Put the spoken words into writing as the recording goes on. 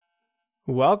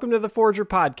Welcome to the Forger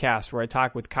Podcast, where I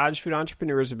talk with cottage food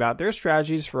entrepreneurs about their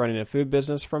strategies for running a food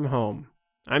business from home.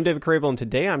 I'm David Crable, and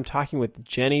today I'm talking with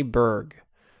Jenny Berg.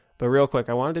 But real quick,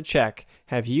 I wanted to check,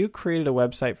 have you created a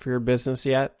website for your business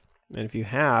yet? And if you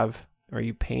have, are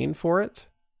you paying for it?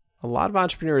 A lot of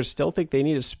entrepreneurs still think they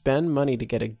need to spend money to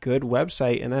get a good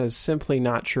website, and that is simply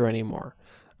not true anymore.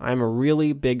 I'm a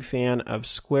really big fan of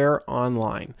Square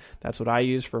Online. That's what I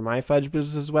use for my Fudge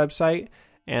Business website.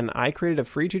 And I created a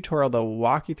free tutorial that will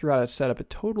walk you through how to set up a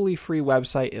totally free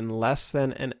website in less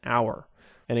than an hour.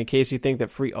 And in case you think that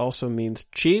free also means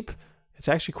cheap, it's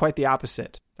actually quite the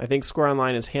opposite. I think Square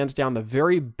Online is hands down the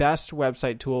very best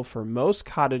website tool for most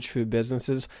cottage food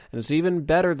businesses, and it's even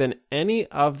better than any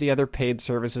of the other paid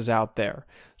services out there.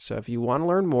 So if you want to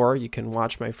learn more, you can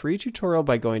watch my free tutorial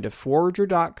by going to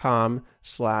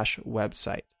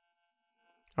forger.com/website.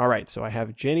 All right, so I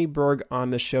have Jenny Berg on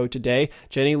the show today.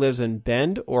 Jenny lives in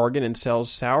Bend, Oregon, and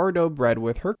sells sourdough bread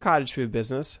with her cottage food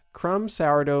business, Crumb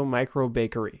Sourdough Micro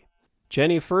Bakery.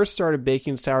 Jenny first started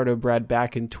baking sourdough bread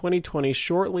back in 2020,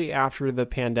 shortly after the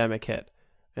pandemic hit.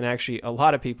 And actually, a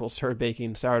lot of people started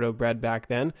baking sourdough bread back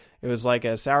then. It was like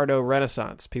a sourdough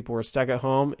renaissance. People were stuck at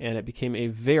home, and it became a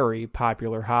very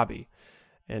popular hobby.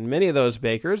 And many of those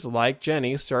bakers, like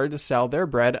Jenny, started to sell their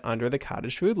bread under the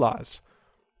cottage food laws.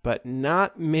 But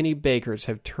not many bakers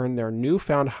have turned their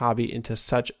newfound hobby into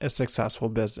such a successful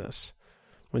business.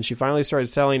 When she finally started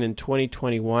selling in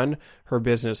 2021, her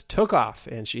business took off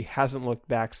and she hasn't looked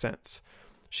back since.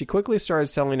 She quickly started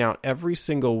selling out every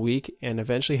single week and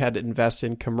eventually had to invest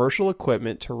in commercial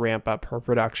equipment to ramp up her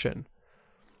production.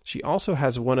 She also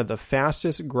has one of the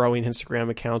fastest growing Instagram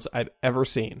accounts I've ever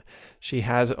seen. She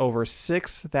has over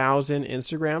 6,000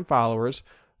 Instagram followers,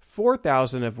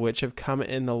 4,000 of which have come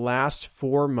in the last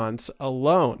 4 months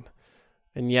alone.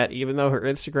 And yet, even though her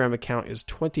Instagram account is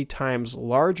 20 times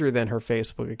larger than her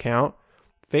Facebook account,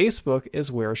 Facebook is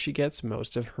where she gets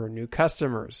most of her new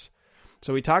customers.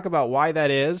 So we talk about why that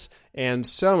is and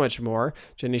so much more.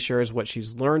 Jenny shares what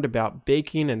she's learned about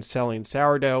baking and selling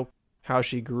sourdough, how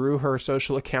she grew her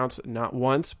social accounts not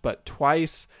once but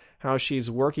twice, how she's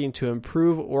working to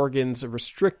improve Oregon's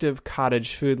restrictive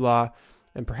cottage food law,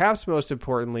 and perhaps most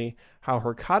importantly, how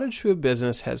her cottage food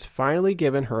business has finally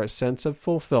given her a sense of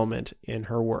fulfillment in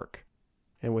her work.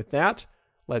 And with that,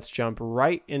 let's jump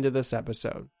right into this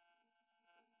episode.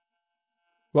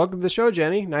 Welcome to the show,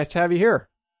 Jenny. Nice to have you here.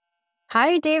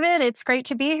 Hi, David. It's great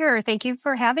to be here. Thank you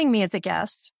for having me as a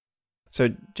guest.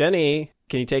 So, Jenny,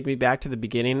 can you take me back to the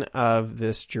beginning of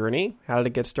this journey? How did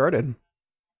it get started?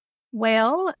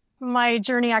 Well, my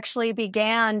journey actually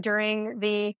began during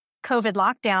the COVID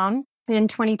lockdown in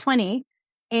 2020.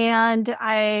 And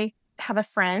I have a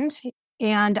friend,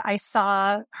 and I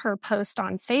saw her post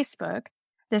on Facebook,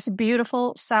 this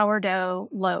beautiful sourdough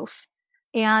loaf.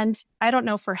 And I don't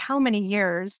know for how many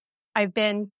years I've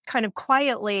been kind of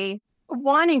quietly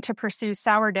wanting to pursue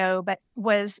sourdough, but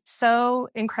was so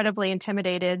incredibly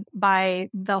intimidated by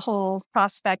the whole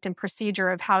prospect and procedure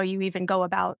of how you even go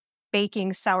about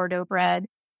baking sourdough bread.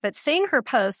 But seeing her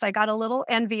post, I got a little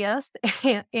envious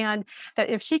and that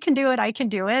if she can do it, I can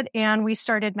do it. And we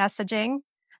started messaging,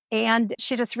 and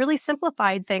she just really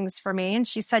simplified things for me. And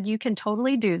she said, you can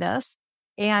totally do this.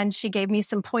 And she gave me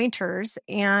some pointers.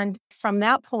 And from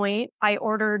that point, I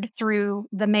ordered through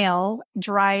the mail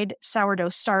dried sourdough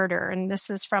starter. And this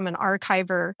is from an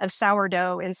archiver of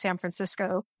sourdough in San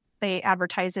Francisco. They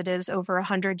advertise it as over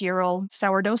 100-year-old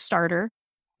sourdough starter.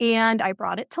 And I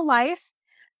brought it to life,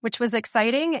 which was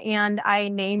exciting. And I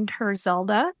named her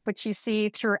Zelda, which you see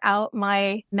throughout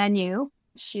my menu.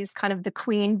 She's kind of the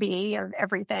queen bee of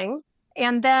everything.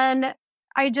 And then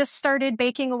I just started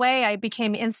baking away. I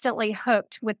became instantly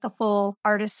hooked with the whole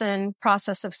artisan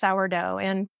process of sourdough.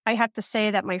 And I have to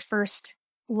say that my first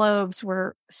loaves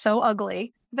were so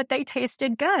ugly, but they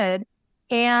tasted good.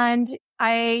 And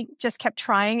I just kept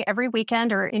trying every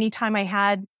weekend or anytime I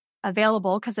had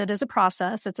available, because it is a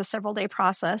process. It's a several-day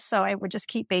process. So I would just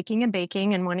keep baking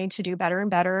and wanting to do better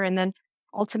and better. And then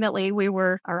ultimately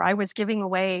I was giving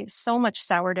away so much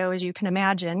sourdough, as you can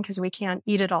imagine, because we can't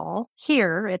eat it all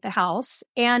here at the house.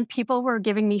 And people were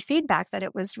giving me feedback that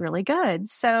it was really good.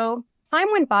 So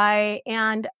time went by,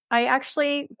 and I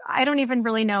don't even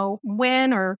really know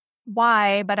when or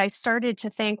why, but I started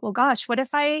to think, well, gosh, what if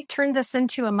I turned this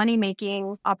into a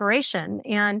money-making operation?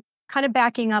 And kind of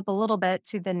backing up a little bit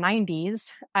to the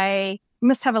 90s, I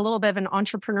must have a little bit of an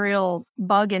entrepreneurial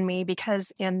bug in me,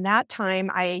 because in that time,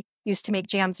 I used to make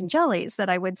jams and jellies that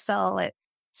I would sell at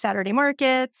Saturday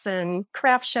markets and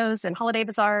craft shows and holiday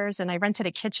bazaars. And I rented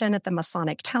a kitchen at the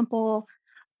Masonic Temple.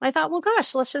 I thought, well,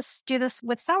 gosh, let's just do this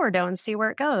with sourdough and see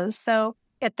where it goes. So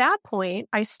at that point,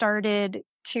 I started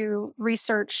to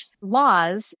research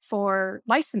laws for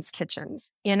licensed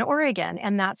kitchens in Oregon.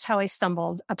 And that's how I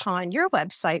stumbled upon your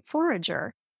website,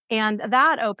 Forager. And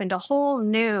that opened a whole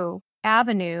new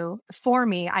avenue for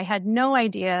me. I had no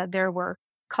idea there were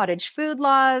cottage food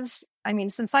laws. I mean,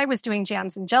 since I was doing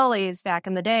jams and jellies back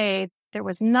in the day, there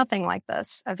was nothing like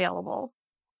this available.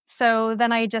 So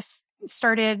then I just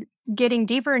started getting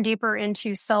deeper and deeper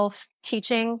into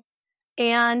self-teaching.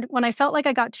 And when I felt like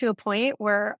I got to a point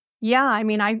where,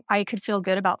 I could feel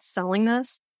good about selling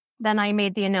this, then I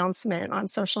made the announcement on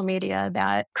social media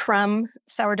that Crumb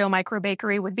Sourdough Micro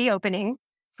Bakery would be opening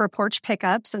for porch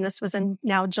pickups. And this was in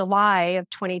now July of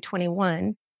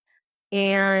 2021.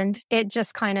 And it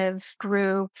just kind of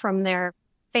grew from there.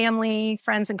 Family,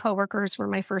 friends, and coworkers were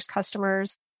my first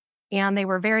customers, and they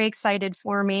were very excited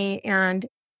for me. And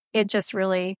it just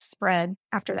really spread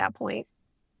after that point.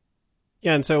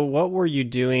 Yeah. And so what were you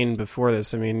doing before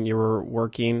this? I mean, you were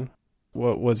working.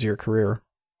 What was your career?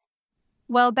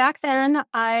 Well, back then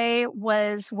I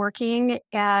was working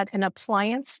at an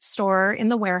appliance store in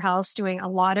the warehouse doing a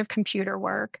lot of computer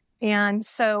work. And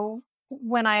so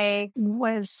when I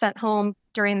was sent home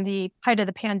during the height of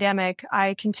the pandemic,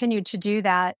 I continued to do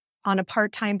that on a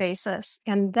part-time basis.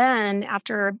 And then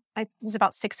after it was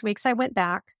about 6 weeks, I went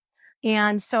back.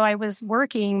 And so I was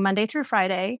working Monday through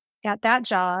Friday at that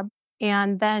job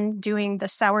and then doing the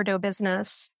sourdough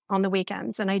business on the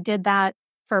weekends. And I did that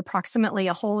for approximately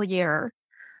a whole year.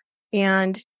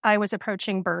 And I was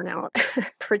approaching burnout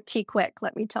pretty quick,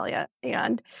 let me tell you.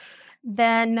 And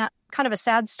then kind of a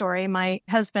sad story. My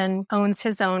husband owns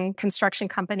his own construction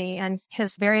company, and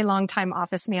his very long-time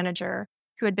office manager,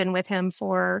 who had been with him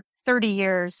for 30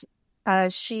 years,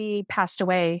 she passed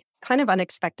away kind of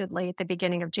unexpectedly at the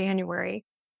beginning of January.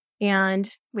 And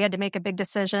we had to make a big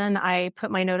decision. I put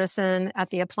my notice in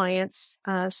at the appliance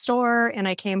store, and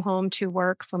I came home to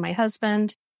work for my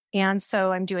husband. And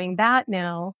so I'm doing that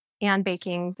now and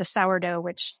baking the sourdough,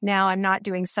 which now I'm not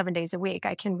doing 7 days a week.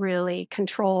 I can really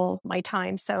control my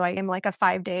time. So I am like a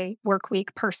 5-day work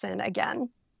week person again.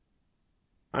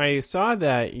 I saw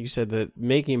that you said that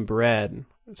making bread,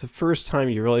 it's the first time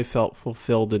you really felt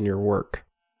fulfilled in your work.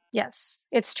 Yes,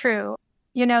 it's true.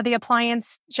 You know, the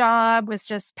appliance job was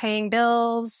just paying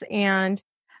bills, and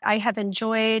I have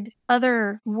enjoyed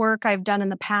other work I've done in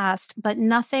the past, but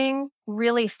nothing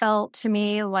really felt to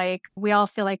me like we all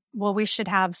feel like, well, we should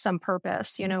have some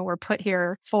purpose. You know, we're put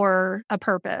here for a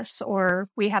purpose, or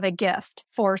we have a gift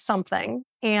for something.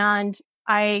 And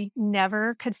I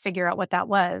never could figure out what that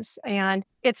was. And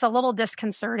it's a little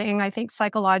disconcerting, I think,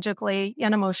 psychologically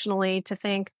and emotionally to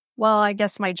think, well, I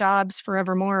guess my jobs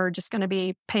forevermore are just going to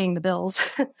be paying the bills.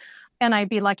 And I'd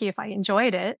be lucky if I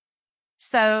enjoyed it.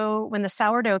 So when the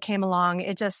sourdough came along,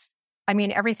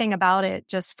 everything about it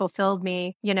just fulfilled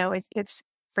me. You know, it's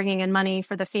bringing in money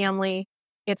for the family.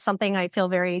 It's something I feel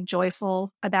very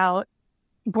joyful about,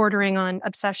 bordering on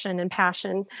obsession and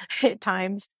passion at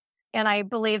times. And I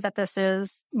believe that this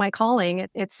is my calling.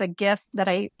 It's a gift that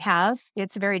I have.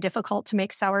 It's very difficult to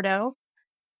make sourdough.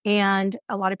 And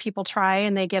a lot of people try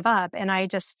and they give up. And I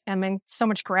just am in so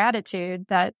much gratitude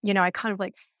that, you know, I kind of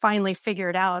like finally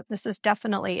figured out this is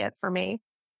definitely it for me.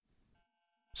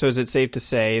 So is it safe to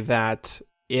say that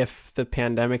if the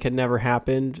pandemic had never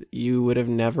happened, you would have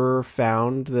never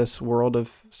found this world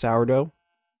of sourdough?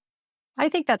 I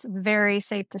think that's very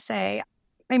safe to say.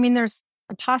 I mean, there's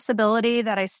a possibility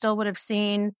that I still would have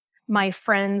seen my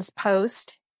friends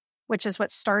post, which is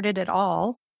what started it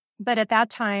all. But at that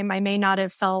time, I may not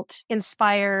have felt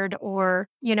inspired or,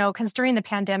 you know, because during the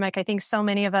pandemic, I think so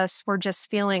many of us were just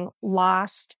feeling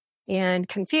lost and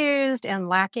confused and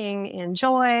lacking in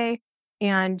joy.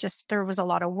 And just there was a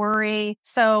lot of worry.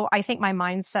 So I think my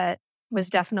mindset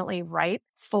was definitely ripe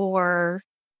for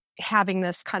having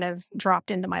this kind of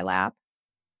dropped into my lap.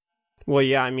 Well,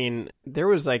 yeah, I mean, there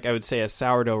was I would say a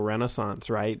sourdough renaissance,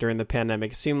 right? During the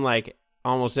pandemic. It seemed like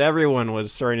almost everyone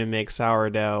was starting to make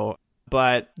sourdough,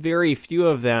 but very few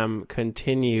of them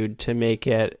continued to make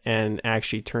it and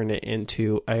actually turn it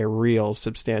into a real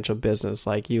substantial business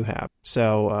like you have.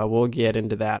 So we'll get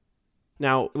into that.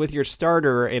 Now, with your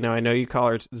starter, you know, I know you call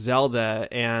her Zelda,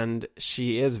 and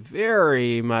she is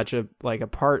very much a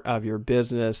part of your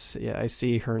business. Yeah, I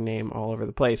see her name all over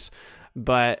the place.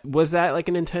 But was that like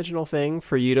an intentional thing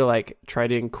for you to try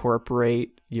to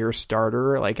incorporate your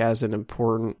starter as an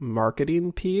important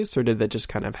marketing piece, or did that just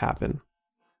kind of happen?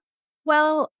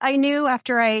 Well, I knew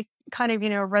after I kind of,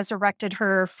 resurrected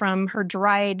her from her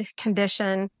dried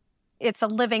condition, it's a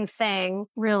living thing,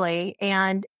 really.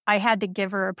 And I had to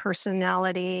give her a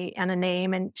personality and a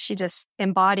name, and she just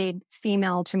embodied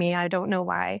female to me. I don't know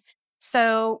why.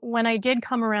 So when I did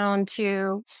come around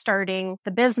to starting the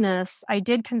business, I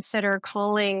did consider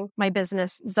calling my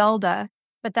business Zelda.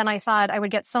 But then I thought I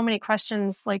would get so many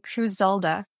questions like, who's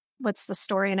Zelda? What's the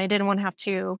story? And I didn't want to have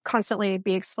to constantly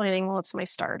be explaining, well, it's my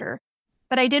starter.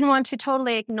 But I didn't want to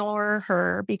totally ignore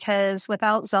her because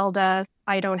without Zelda,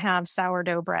 I don't have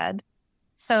sourdough bread.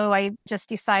 So I just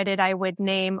decided I would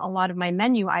name a lot of my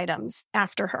menu items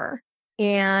after her.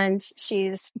 And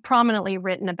she's prominently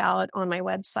written about on my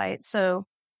website. So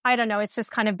I don't know, it's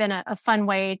just kind of been a fun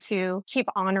way to keep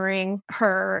honoring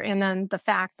her. And then the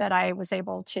fact that I was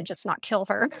able to just not kill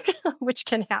her, which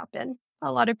can happen.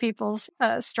 A lot of people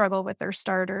struggle with their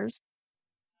starters.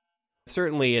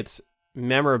 Certainly it's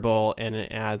memorable and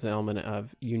it adds an element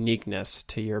of uniqueness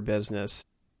to your business.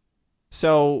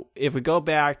 So if we go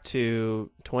back to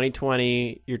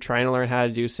 2020, you're trying to learn how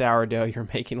to do sourdough, you're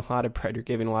making a lot of bread, you're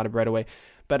giving a lot of bread away.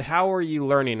 But how are you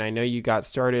learning? I know you got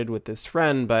started with this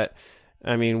friend, but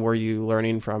I mean, were you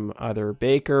learning from other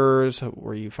bakers?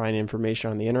 Were you finding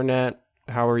information on the internet?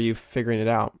 How are you figuring it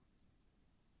out?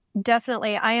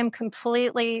 Definitely. I am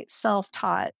completely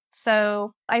self-taught.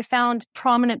 So I found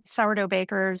prominent sourdough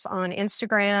bakers on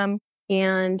Instagram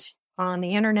and on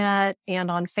the internet and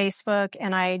on Facebook.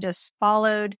 And I just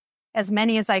followed as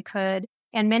many as I could.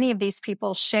 And many of these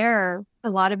people share a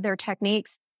lot of their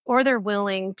techniques, or they're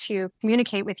willing to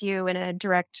communicate with you in a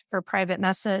direct or private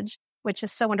message, which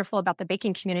is so wonderful about the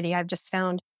baking community. I've just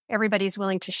found everybody's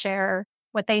willing to share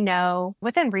what they know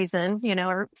within reason,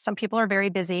 or some people are very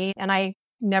busy and I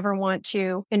never want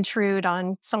to intrude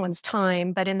on someone's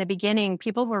time. But in the beginning,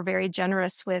 people were very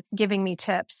generous with giving me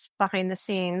tips behind the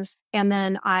scenes. And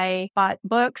then I bought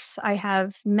books. I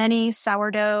have many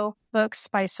sourdough books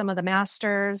by some of the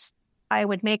masters. I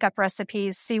would make up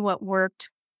recipes, see what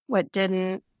worked, what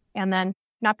didn't, and then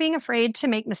not being afraid to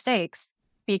make mistakes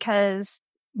because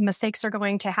mistakes are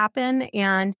going to happen.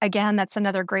 And again, that's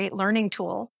another great learning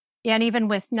tool. And even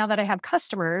with now that I have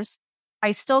customers,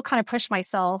 I still kind of push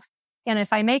myself. And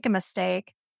if I make a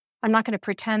mistake, I'm not going to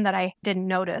pretend that I didn't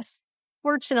notice.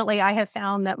 Fortunately, I have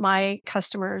found that my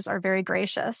customers are very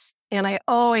gracious and I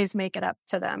always make it up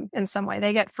to them in some way.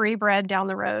 They get free bread down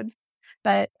the road.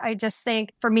 But I just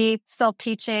think for me,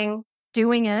 self-teaching,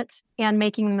 doing it and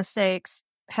making mistakes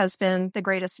has been the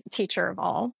greatest teacher of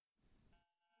all.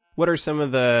 What are some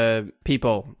of the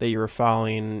people that you were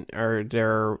following? Are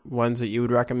there ones that you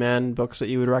would recommend, books that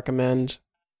you would recommend?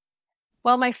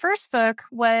 Well, my first book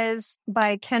was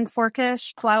by Ken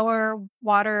Forkish, Flour,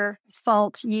 Water,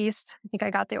 Salt, Yeast. I think I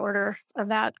got the order of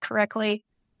that correctly.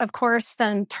 Of course,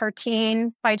 then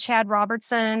Tartine by Chad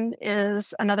Robertson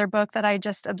is another book that I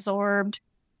just absorbed.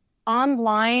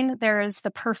 Online, there is The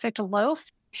Perfect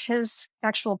Loaf. His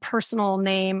actual personal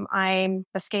name I'm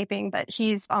escaping, but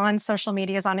he's on social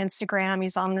media, he's on Instagram,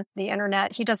 he's on the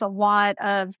internet. He does a lot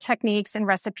of techniques and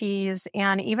recipes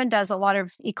and even does a lot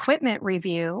of equipment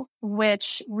review,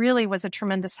 which really was a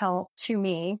tremendous help to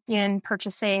me in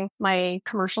purchasing my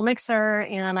commercial mixer.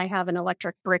 And I have an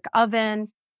electric brick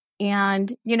oven.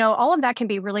 And, all of that can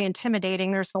be really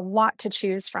intimidating. There's a lot to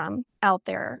choose from out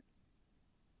there.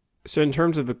 So in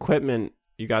terms of equipment,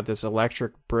 you got this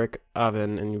electric brick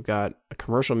oven and you've got a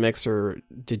commercial mixer.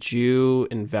 Did you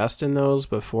invest in those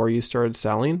before you started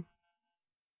selling?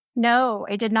 No,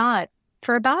 I did not.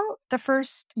 For about the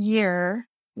first year,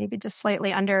 maybe just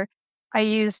slightly under, I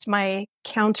used my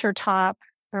countertop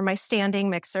or my standing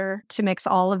mixer to mix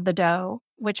all of the dough,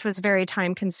 which was very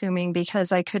time consuming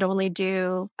because I could only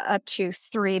do up to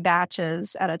 3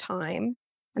 batches at a time.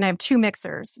 And I have 2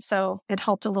 mixers, so it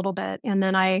helped a little bit. And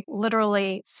then I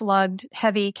literally slugged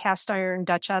heavy cast iron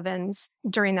Dutch ovens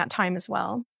during that time as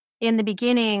well. In the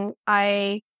beginning,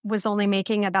 I was only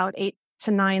making about 8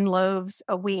 to 9 loaves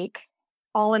a week,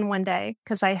 all in one day,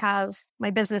 because I have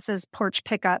my business's porch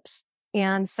pickups.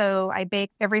 And so I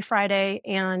bake every Friday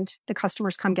and the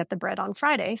customers come get the bread on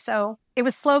Friday. So it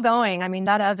was slow going. I mean,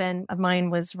 that oven of mine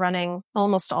was running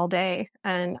almost all day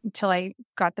and until I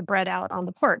got the bread out on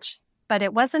the porch. But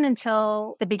it wasn't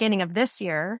until the beginning of this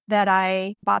year that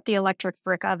I bought the electric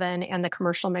brick oven and the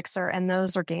commercial mixer, and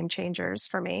those are game changers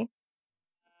for me.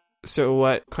 So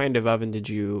what kind of oven did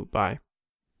you buy?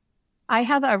 I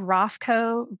have a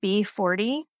Rofco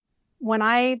B40. When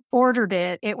I ordered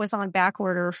it, it was on back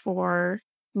order for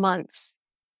months.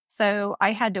 So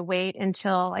I had to wait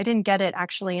until, I didn't get it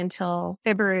actually until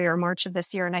February or March of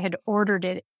this year, and I had ordered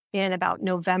it in about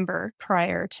November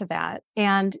prior to that.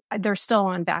 And they're still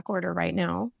on back order right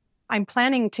now. I'm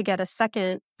planning to get a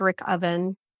second brick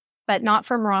oven, but not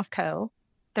from Rofco.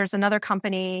 There's another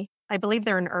company, I believe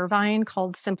they're in Irvine,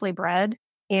 called Simply Bread.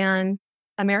 And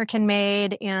American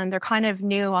made and they're kind of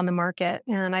new on the market.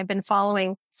 And I've been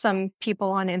following some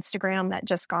people on Instagram that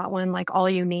just got one, like All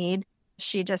You Need.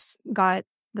 She just got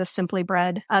the Simply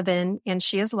Bread oven and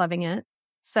she is loving it.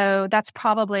 So that's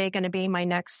probably going to be my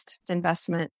next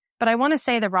investment. But I want to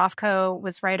say the Rofco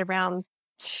was right around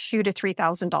 $2,000 to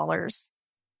 $3,000.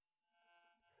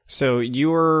 So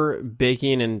you were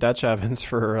baking in Dutch ovens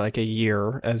for like a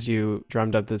year as you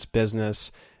drummed up this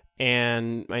business.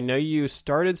 And I know you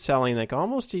started selling like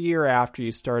almost a year after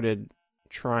you started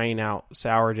trying out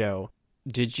sourdough.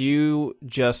 Did you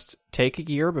just take a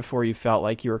year before you felt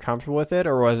like you were comfortable with it?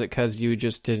 Or was it because you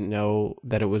just didn't know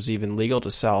that it was even legal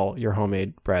to sell your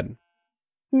homemade bread?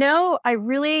 No, I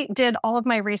really did all of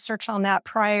my research on that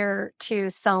prior to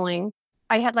selling.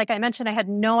 Like I mentioned, I had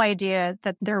no idea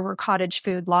that there were cottage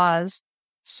food laws.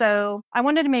 So I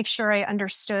wanted to make sure I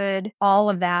understood all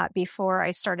of that before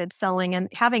I started selling. And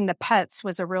having the pets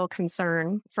was a real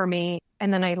concern for me.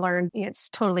 And then I learned it's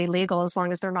totally legal as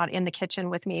long as they're not in the kitchen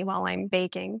with me while I'm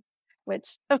baking,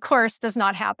 which of course does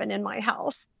not happen in my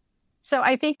house. So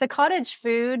I think the cottage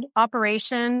food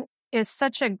operation is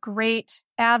such a great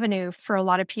avenue for a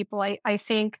lot of people. I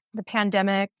think the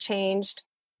pandemic changed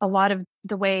a lot of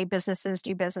the way businesses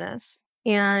do business.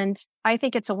 And I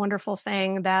think it's a wonderful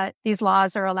thing that these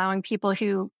laws are allowing people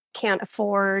who can't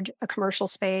afford a commercial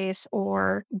space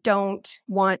or don't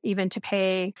want even to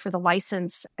pay for the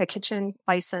license, a kitchen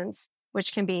license,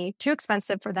 which can be too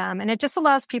expensive for them. And it just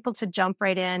allows people to jump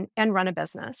right in and run a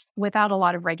business without a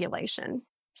lot of regulation.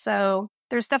 So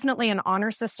there's definitely an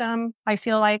honor system, I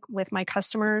feel like, with my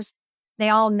customers. They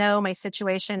all know my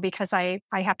situation because I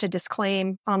have to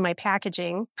disclaim on my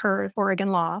packaging per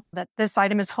Oregon law that this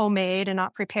item is homemade and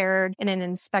not prepared in an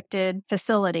inspected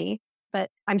facility, but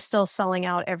I'm still selling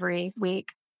out every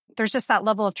week. There's just that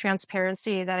level of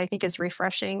transparency that I think is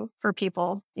refreshing for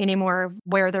people anymore, of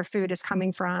where their food is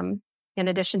coming from, in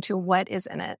addition to what is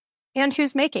in it and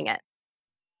who's making it.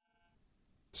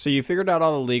 So you figured out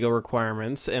all the legal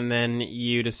requirements and then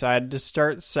you decided to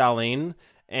start selling.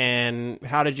 And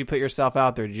how did you put yourself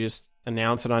out there? Did you just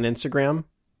announce it on Instagram?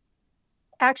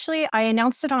 Actually, I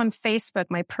announced it on Facebook,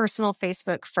 my personal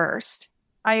Facebook first.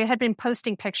 I had been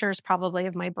posting pictures probably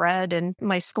of my bread and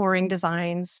my scoring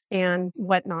designs and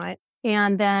whatnot.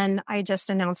 And then I just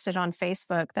announced it on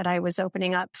Facebook that I was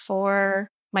opening up for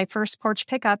my first porch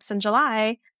pickups in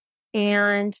July.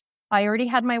 And I already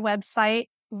had my website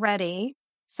ready.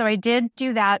 So I did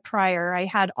do that prior. I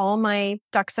had all my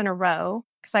ducks in a row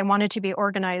because I wanted to be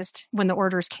organized when the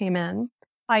orders came in.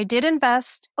 I did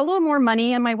invest a little more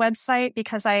money in my website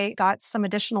because I got some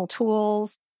additional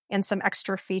tools and some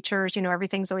extra features. You know,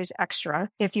 everything's always extra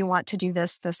if you want to do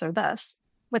this, this, or this.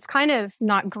 What's kind of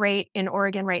not great in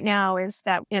Oregon right now is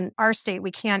that in our state,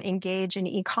 we can't engage in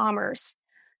e-commerce.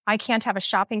 I can't have a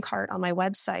shopping cart on my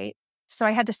website. So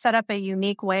I had to set up a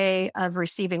unique way of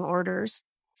receiving orders.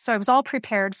 So I was all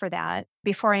prepared for that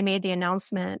before I made the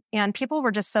announcement. And people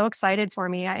were just so excited for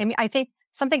me. I mean, I think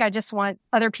something I just want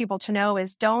other people to know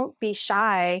is don't be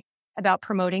shy about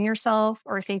promoting yourself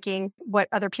or thinking what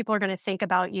other people are going to think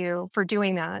about you for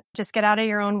doing that. Just get out of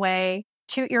your own way,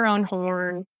 toot your own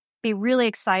horn, be really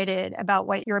excited about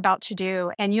what you're about to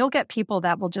do. And you'll get people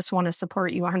that will just want to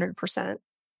support you 100%.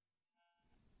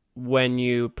 When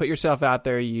you put yourself out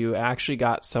there, you actually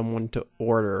got someone to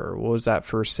order. What was that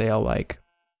first sale like?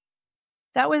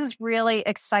 That was really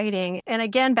exciting. And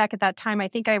again, back at that time, I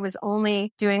think I was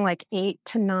only doing like 8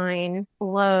 to 9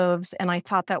 loaves. And I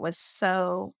thought that was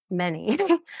so many.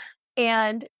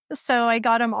 And so I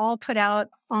got them all put out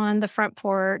on the front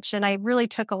porch. And I really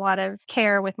took a lot of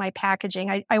care with my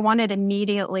packaging. I wanted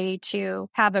immediately to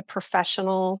have a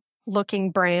professional looking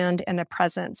brand and a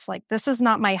presence. Like, this is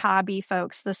not my hobby,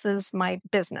 folks. This is my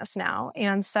business now.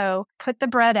 And so put the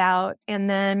bread out. And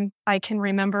then I can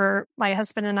remember my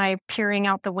husband and I peering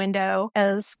out the window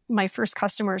as my first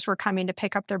customers were coming to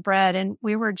pick up their bread. And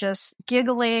we were just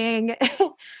giggling.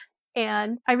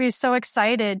 And I was so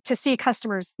excited to see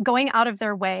customers going out of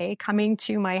their way, coming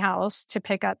to my house to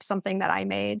pick up something that I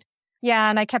made.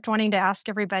 Yeah. And I kept wanting to ask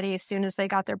everybody as soon as they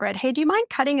got their bread, hey, do you mind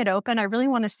cutting it open? I really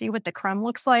want to see what the crumb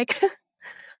looks like.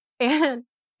 And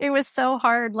it was so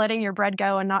hard letting your bread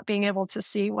go and not being able to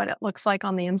see what it looks like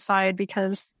on the inside,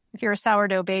 because if you're a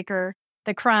sourdough baker,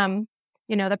 the crumb,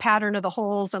 you know, the pattern of the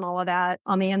holes and all of that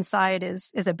on the inside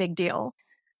is a big deal.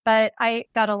 But I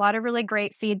got a lot of really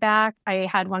great feedback. I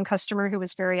had one customer who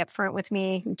was very upfront with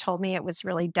me, who told me it was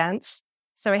really dense.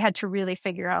 So I had to really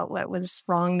figure out what was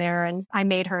wrong there. And I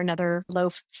made her another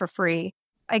loaf for free.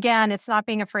 Again, it's not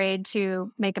being afraid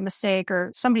to make a mistake,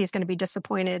 or somebody's going to be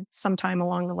disappointed sometime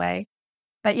along the way.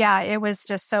 But yeah, it was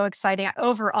just so exciting.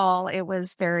 Overall, it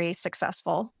was very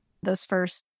successful, those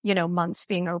first, months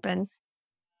being open.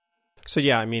 So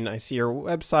yeah, I mean, I see your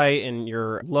website and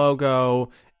your logo,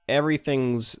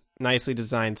 everything's nicely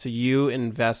designed. So you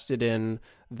invested in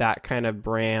that kind of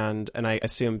brand and I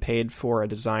assume paid for a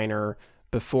designer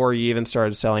before you even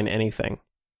started selling anything.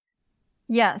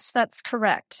 Yes, that's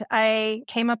correct. I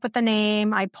came up with the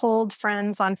name. I pulled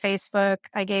friends on Facebook.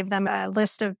 I gave them a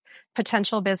list of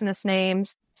potential business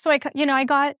names. So I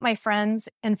got my friends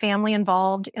and family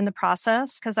involved in the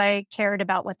process because I cared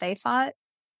about what they thought,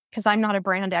 because I'm not a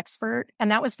brand expert.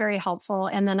 And that was very helpful.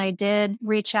 And then I did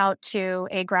reach out to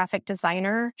a graphic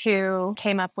designer who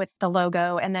came up with the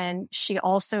logo. And then she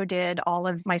also did all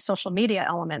of my social media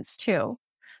elements too.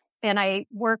 And I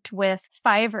worked with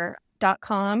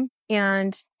Fiverr.com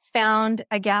and found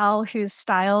a gal whose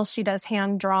style, she does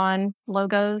hand-drawn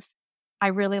logos. I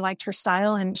really liked her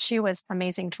style and she was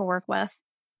amazing to work with.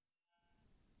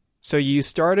 So you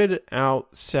started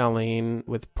out selling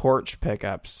with porch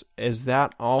pickups. Is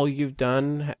that all you've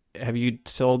done? Have you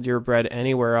sold your bread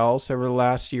anywhere else over the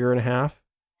last year and a half?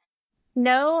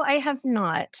 No, I have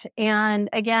not. And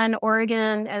again,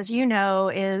 Oregon, as you know,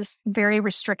 is very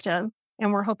restrictive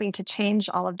and we're hoping to change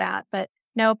all of that. But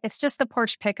nope, it's just the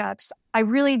porch pickups. I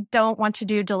really don't want to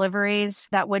do deliveries.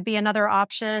 That would be another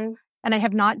option. And I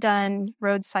have not done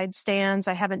roadside stands.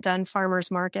 I haven't done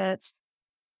farmers markets.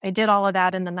 I did all of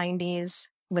that in the 90s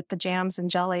with the jams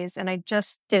and jellies, and I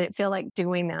just didn't feel like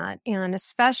doing that. And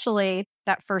especially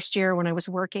that first year when I was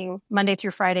working Monday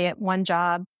through Friday at one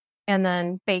job and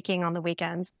then baking on the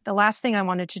weekends. The last thing I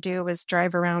wanted to do was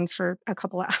drive around for a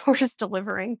couple of hours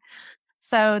delivering.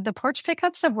 So the porch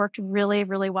pickups have worked really,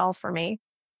 really well for me.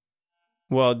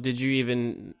 Well, did you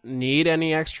even need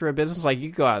any extra business? Like you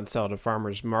go out and sell at a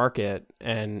farmer's market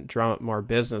and drum up more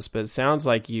business, but it sounds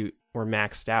like you were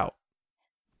maxed out.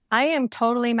 I am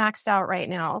totally maxed out right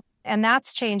now, and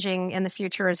that's changing in the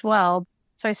future as well.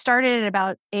 So I started at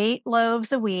about 8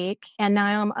 loaves a week, and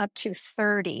now I'm up to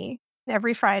 30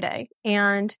 every Friday.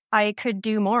 And I could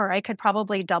do more. I could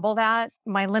probably double that.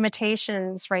 My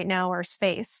limitations right now are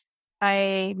space.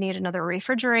 I need another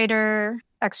refrigerator,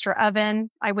 extra oven.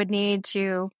 I would need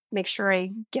to make sure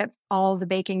I get all the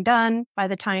baking done by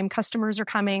the time customers are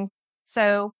coming.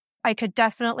 So I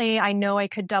know I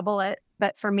could double it.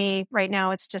 But for me, right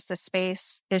now, it's just a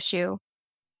space issue.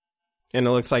 And it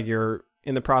looks like you're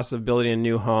in the process of building a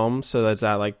new home. So that's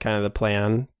that like kind of the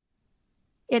plan?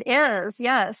 It is,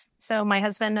 yes. So my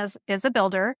husband is a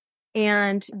builder,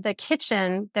 and the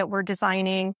kitchen that we're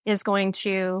designing is going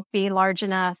to be large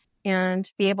enough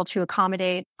and be able to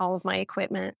accommodate all of my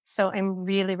equipment. So I'm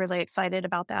really, really excited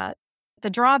about that. The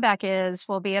drawback is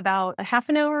we'll be about a half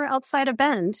an hour outside of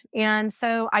Bend. And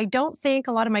so I don't think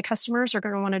a lot of my customers are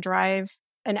going to want to drive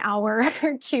an hour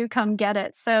to come get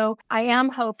it. So I am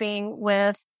hoping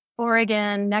with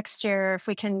Oregon next year, if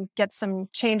we can get some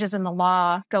changes in the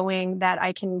law going, that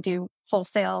I can do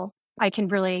wholesale. I can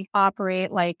really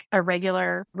operate like a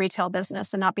regular retail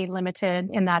business and not be limited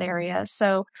in that area.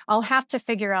 So I'll have to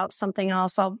figure out something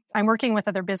else. I'm working with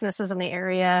other businesses in the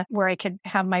area where I could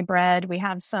have my bread. We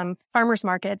have some farmers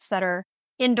markets that are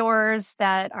indoors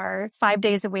that are 5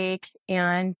 days a week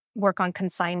and work on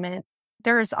consignment.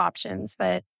 There's options,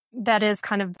 but that is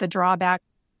kind of the drawback.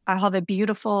 I'll have a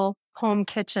beautiful home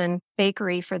kitchen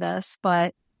bakery for this,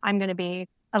 but I'm going to be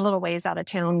a little ways out of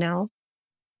town now.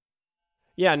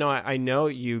 Yeah, no, I know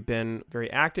you've been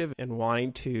very active in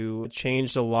wanting to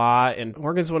change the law, and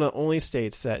Oregon's one of the only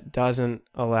states that doesn't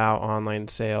allow online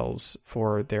sales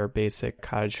for their basic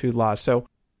cottage food law. So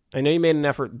I know you made an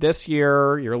effort this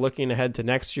year. You're looking ahead to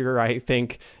next year. I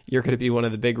think you're going to be one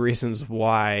of the big reasons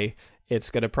why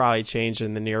it's going to probably change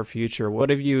in the near future. What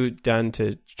have you done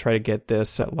to try to get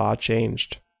this law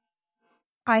changed?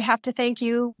 I have to thank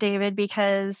you, David,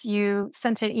 because you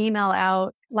sent an email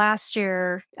out last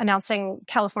year announcing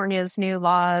California's new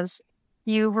laws.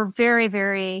 You were very,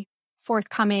 very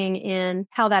forthcoming in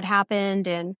how that happened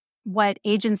and what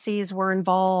agencies were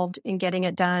involved in getting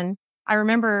it done. I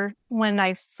remember when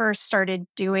I first started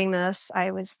doing this,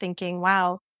 I was thinking,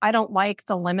 wow, I don't like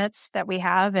the limits that we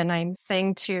have. And I'm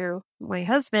saying to my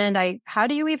husband, how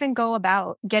do you even go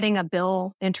about getting a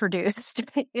bill introduced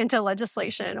into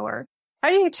legislation, or how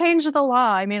do you change the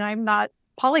law? I mean, I'm not,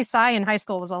 poli-sci in high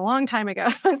school was a long time ago,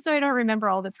 so I don't remember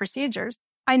all the procedures.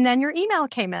 And then your email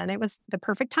came in. It was the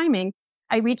perfect timing.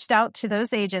 I reached out to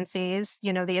those agencies,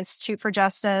 the Institute for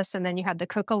Justice, and then you had the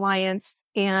Cook Alliance.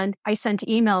 And I sent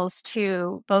emails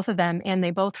to both of them, and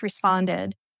they both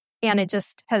responded. And it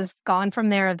just has gone from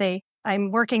there.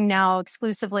 I'm working now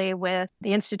exclusively with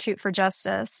the Institute for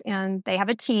Justice, and they have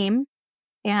a team.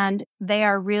 And they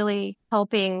are really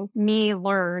helping me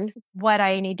learn what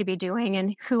I need to be doing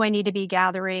and who I need to be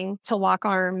gathering to lock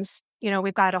arms.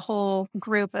 We've got a whole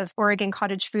group of Oregon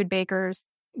cottage food bakers.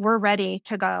 We're ready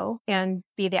to go and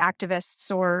be the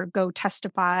activists or go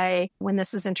testify when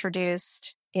this is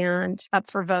introduced and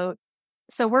up for vote.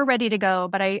 So we're ready to go,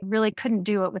 but I really couldn't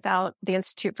do it without the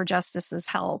Institute for Justice's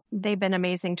help. They've been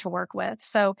amazing to work with.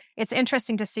 So it's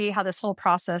interesting to see how this whole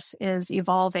process is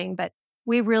evolving, but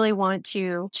we really want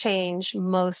to change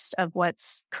most of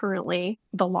what's currently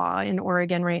the law in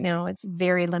Oregon right now. It's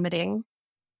very limiting.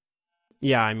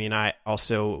 Yeah, I mean, I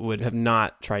also would have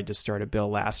not tried to start a bill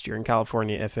last year in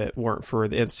California if it weren't for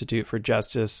the Institute for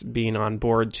Justice being on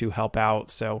board to help out.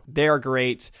 So they are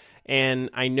great. And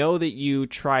I know that you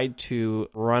tried to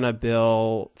run a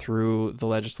bill through the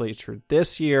legislature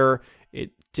this year. It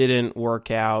didn't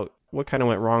work out. What kind of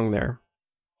went wrong there?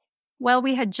 Well,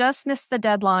 we had just missed the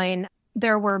deadline.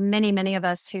 There were many, many of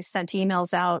us who sent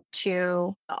emails out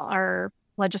to our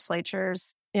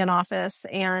legislatures in office,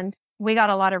 and we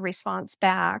got a lot of response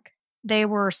back. They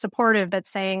were supportive, but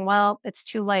saying, well, it's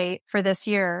too late for this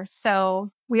year.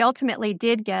 So we ultimately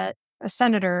did get a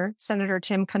senator, Senator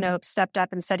Tim Knopp, stepped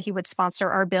up and said he would sponsor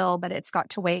our bill, but it's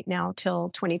got to wait now till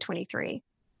 2023.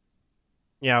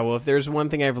 Yeah, well, if there's one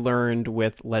thing I've learned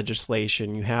with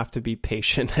legislation, you have to be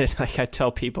patient. Like I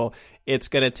tell people, it's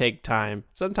going to take time.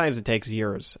 Sometimes it takes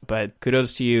years, but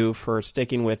kudos to you for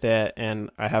sticking with it. And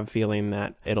I have a feeling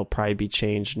that it'll probably be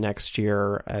changed next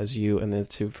year as you and the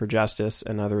Institute for Justice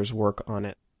and others work on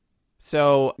it.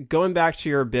 So going back to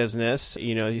your business,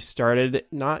 you started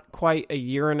not quite a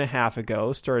year and a half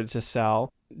ago, started to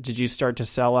sell. Did you start to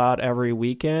sell out every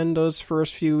weekend those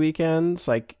first few weekends?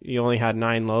 Like you only had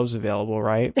 9 loaves available,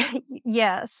 right?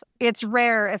 Yes. It's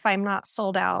rare if I'm not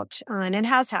sold out. And it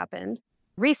has happened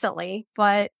recently.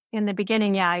 But in the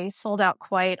beginning, I sold out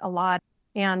quite a lot.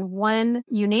 And one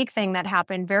unique thing that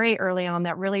happened very early on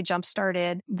that really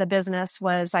jump-started the business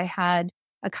was I had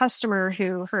a customer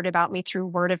who heard about me through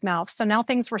word of mouth. So now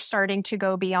things were starting to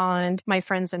go beyond my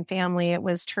friends and family. It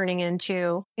was turning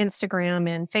into Instagram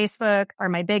and Facebook are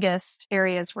my biggest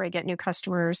areas where I get new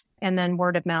customers, and then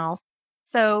word of mouth.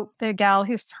 So the gal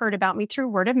who heard about me through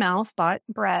word of mouth bought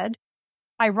bread.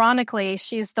 Ironically,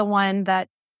 she's the one that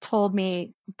told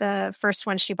me the first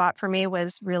one she bought for me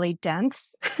was really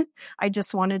dense. I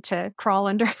just wanted to crawl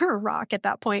under a rock at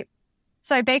that point.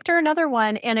 So I baked her another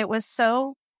one, and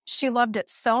she loved it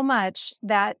so much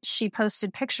that she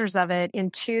posted pictures of it in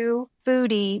 2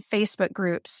 foodie Facebook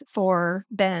groups for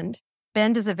Bend.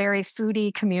 Bend is a very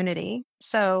foodie community.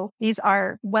 So these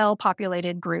are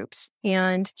well-populated groups.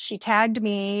 And she tagged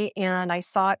me and I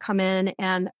saw it come in,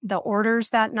 and the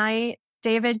orders that night,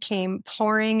 David, came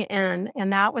pouring in.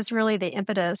 And that was really the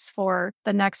impetus for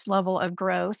the next level of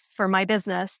growth for my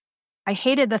business. I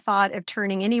hated the thought of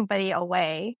turning anybody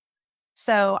away.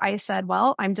 So I said,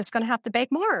 well, I'm just going to have to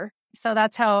bake more. So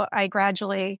that's how I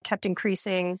gradually kept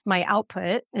increasing my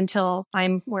output until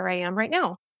I'm where I am right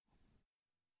now.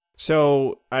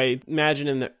 So I imagine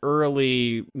in the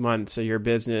early months of your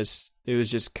business, it was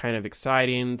just kind of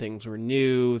exciting. Things were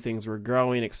new, things were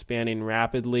growing, expanding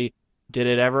rapidly. Did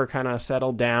it ever kind of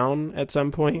settle down at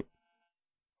some point?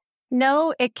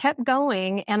 No, it kept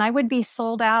going, and I would be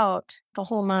sold out the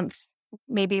whole month,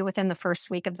 maybe within the first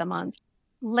week of the month.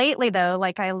 Lately, though,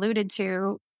 like I alluded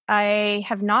to, I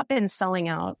have not been selling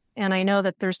out, and I know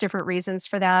that there's different reasons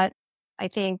for that. I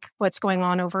think what's going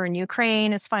on over in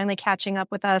Ukraine is finally catching up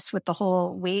with us with the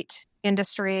whole wheat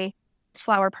industry.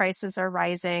 Flour prices are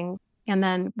rising. And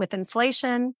then with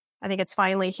inflation, I think it's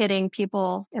finally hitting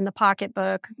people in the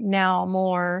pocketbook now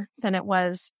more than it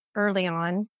was early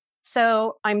on.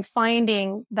 So I'm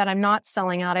finding that I'm not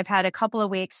selling out. I've had a couple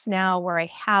of weeks now where I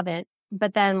haven't.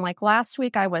 But then like last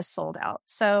week, I was sold out.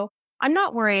 So I'm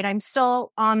not worried. I'm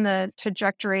still on the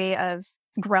trajectory of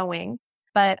growing,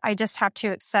 but I just have to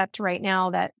accept right now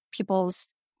that people's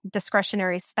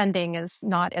discretionary spending is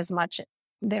not as much.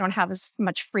 They don't have as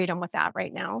much freedom with that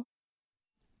right now.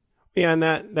 Yeah, and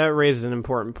that raises an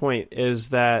important point, is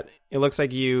that it looks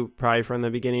like you probably from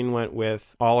the beginning went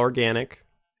with all organic,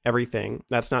 everything.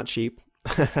 That's not cheap.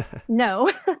 No.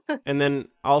 And then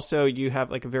also you have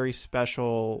like a very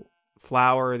special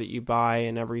flour that you buy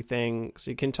and everything.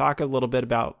 So you can talk a little bit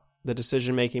about the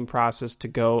decision-making process to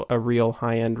go a real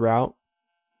high-end route.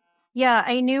 Yeah,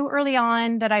 I knew early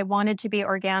on that I wanted to be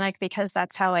organic because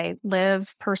that's how I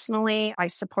live personally. I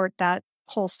support that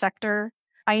whole sector.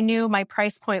 I knew my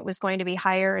price point was going to be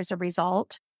higher as a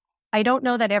result. I don't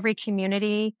know that every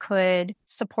community could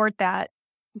support that.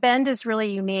 Bend is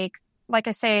really unique. Like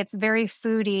I say, it's very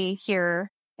foodie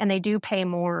here, and they do pay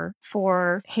more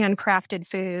for handcrafted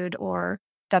food or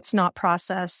that's not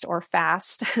processed or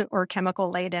fast or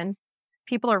chemical laden.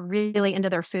 People are really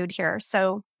into their food here.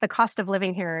 So the cost of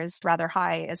living here is rather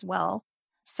high as well.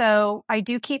 So I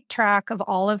do keep track of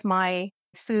all of my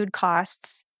food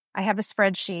costs. I have a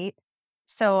spreadsheet,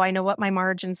 so I know what my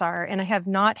margins are. And I have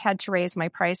not had to raise my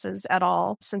prices at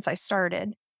all since I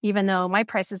started. Even though my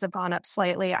prices have gone up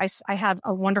slightly, I have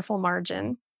a wonderful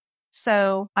margin.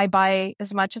 So I buy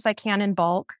as much as I can in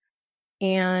bulk.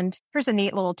 And here's a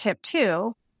neat little tip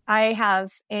too. I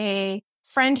have a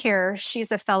friend here.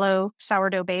 She's a fellow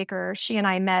sourdough baker. She and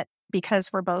I met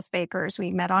because we're both bakers.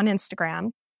 We met on Instagram.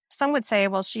 Some would say,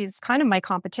 well, she's kind of my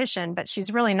competition, but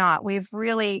she's really not. We've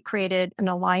really created an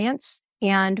alliance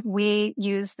and we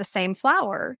use the same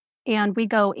flour. And we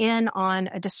go in on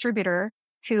a distributor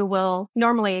who will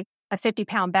normally a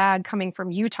 50-pound bag coming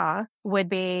from Utah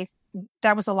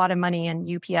that was a lot of money in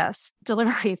UPS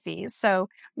delivery fees. So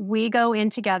we go in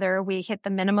together, we hit the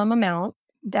minimum amount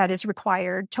that is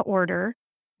required to order.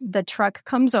 The truck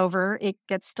comes over, it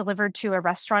gets delivered to a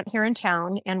restaurant here in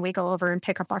town, and we go over and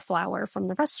pick up our flour from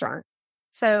the restaurant.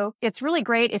 So it's really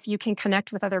great if you can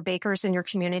connect with other bakers in your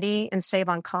community and save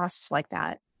on costs like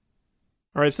that.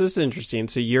 All right, so this is interesting.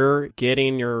 So you're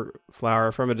getting your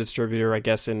flour from a distributor, I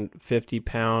guess, in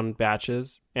 50-pound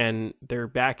batches, and they're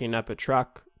backing up a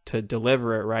truck to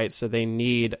deliver it, right? So they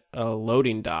need a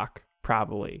loading dock,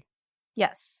 probably.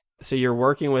 Yes. So you're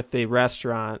working with the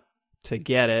restaurant to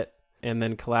get it and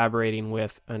then collaborating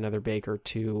with another baker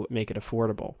to make it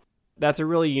affordable. That's a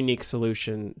really unique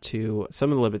solution to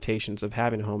some of the limitations of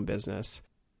having a home business.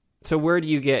 So where do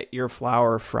you get your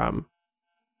flour from?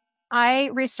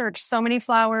 I researched so many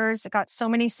flours, I got so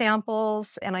many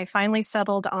samples, and I finally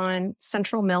settled on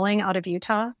Central Milling out of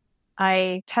Utah.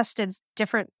 I tested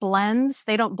different blends.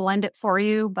 They don't blend it for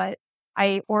you, but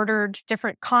I ordered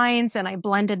different kinds and I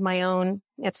blended my own.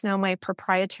 It's now my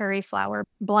proprietary flour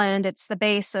blend. It's the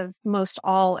base of most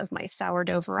all of my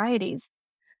sourdough varieties.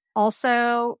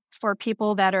 Also, for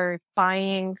people that are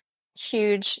buying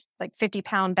huge, like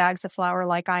 50-pound bags of flour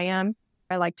like I am,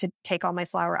 I like to take all my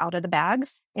flour out of the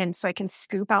bags. And so I can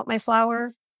scoop out my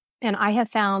flour. And I have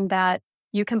found that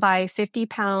you can buy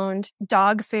 50-pound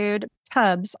dog food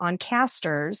tubs on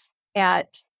casters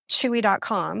at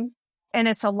chewy.com. And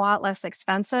it's a lot less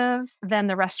expensive than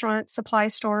the restaurant supply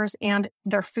stores, and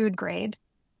they're food grade.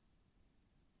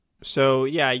 So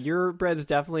yeah, your bread is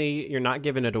definitely, you're not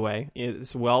giving it away.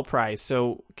 It's well priced.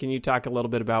 So can you talk a little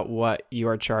bit about what you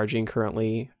are charging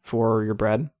currently for your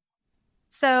bread?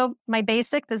 So my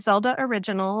basic, the Zelda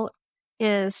Original,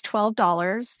 is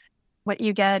 $12. What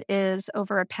you get is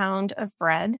over a pound of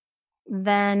bread.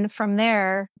 Then from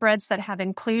there, breads that have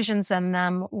inclusions in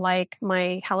them, like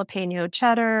my jalapeno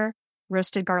cheddar,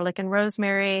 roasted garlic and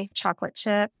rosemary, chocolate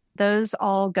chip, those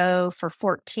all go for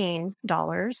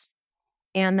 $14.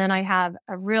 And then I have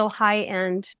a real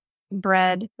high-end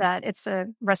bread that it's a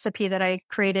recipe that I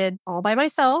created all by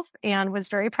myself and was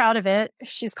very proud of it.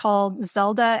 She's called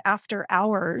Zelda After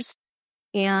Hours.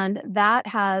 And that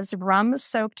has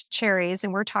rum-soaked cherries,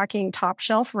 and we're talking top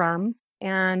shelf rum.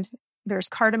 And there's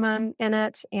cardamom in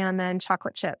it and then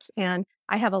chocolate chips. And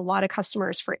I have a lot of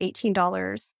customers for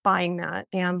 $18 buying that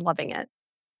and loving it.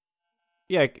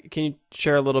 Yeah, can you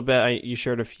share a little bit? You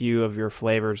shared a few of your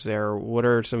flavors there. What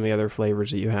are some of the other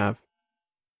flavors that you have?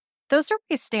 Those are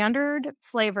my standard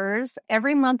flavors.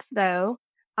 Every month, though,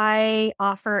 I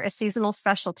offer a seasonal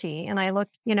specialty. And I look,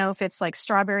 if it's like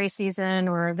strawberry season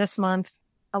or this month,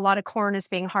 a lot of corn is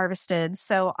being harvested.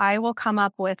 So I will come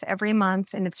up with every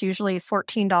month, and it's usually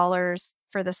 $14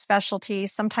 for the specialty.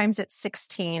 Sometimes it's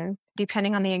 $16,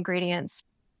 depending on the ingredients.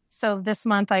 So this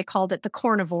month I called it the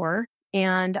Cornivore.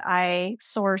 And I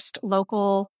sourced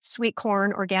local sweet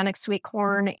corn, organic sweet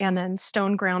corn, and then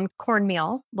stone ground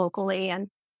cornmeal locally. And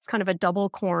it's kind of a double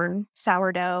corn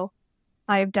sourdough.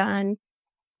 I've done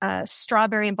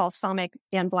strawberry and balsamic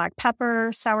and black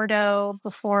pepper sourdough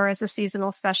before as a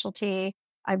seasonal specialty.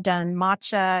 I've done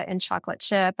matcha and chocolate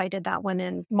chip. I did that one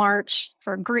in March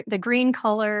for the green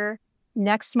color.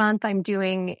 Next month, I'm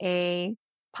doing a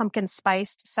pumpkin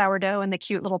spiced sourdough in the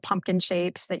cute little pumpkin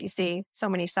shapes that you see so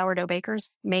many sourdough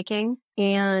bakers making.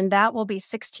 And that will be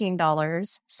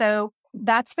 $16. So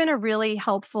that's been a really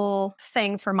helpful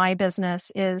thing for my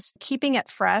business, is keeping it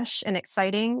fresh and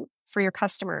exciting for your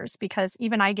customers, because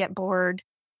even I get bored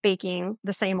baking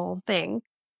the same old thing.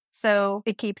 So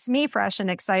it keeps me fresh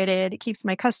and excited. It keeps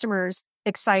my customers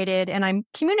excited, and I'm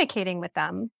communicating with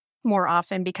them more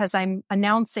often because I'm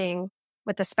announcing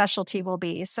what the specialty will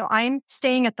be. So I'm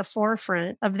staying at the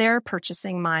forefront of their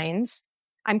purchasing minds.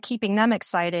 I'm keeping them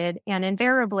excited, and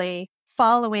invariably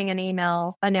following an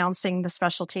email announcing the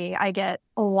specialty, I get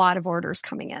a lot of orders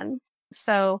coming in.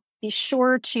 So be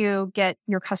sure to get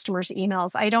your customers'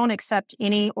 emails. I don't accept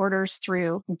any orders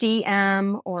through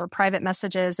DM or private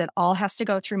messages. It all has to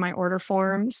go through my order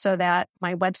form so that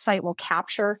my website will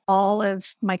capture all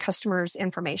of my customers'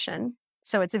 information.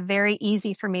 So it's very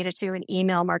easy for me to do an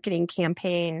email marketing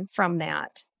campaign from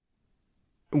that.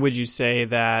 Would you say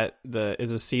that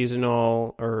is a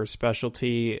seasonal or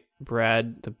specialty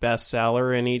bread the best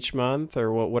seller in each month,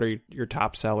 or what are your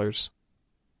top sellers?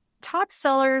 Top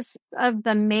sellers of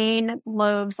the main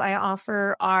loaves I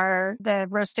offer are the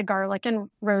roasted garlic and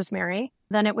rosemary.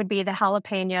 Then it would be the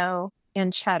jalapeno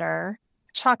and cheddar.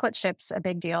 Chocolate chips, a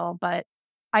big deal. But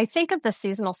I think of the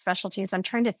seasonal specialties. I'm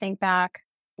trying to think back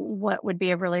what would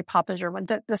be a really popular one.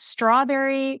 The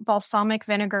strawberry, balsamic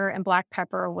vinegar, and black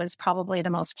pepper was probably the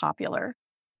most popular.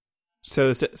 So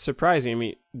it's surprising. I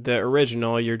mean, the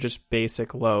original, your just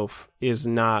basic loaf, is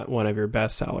not one of your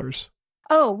best sellers.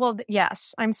 Oh, well,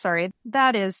 yes. I'm sorry.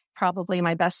 That is probably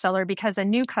my best seller because a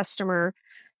new customer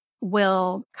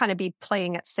will kind of be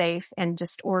playing it safe and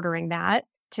just ordering that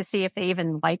to see if they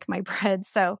even like my bread.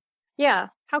 So yeah,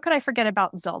 how could I forget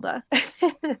about Zelda?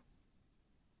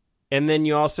 And then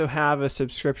you also have a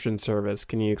subscription service.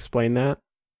 Can you explain that?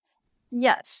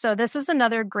 Yes. So this is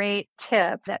another great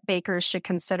tip that bakers should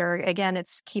consider. Again,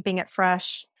 it's keeping it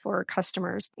fresh for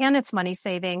customers and it's money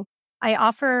saving. I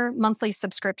offer monthly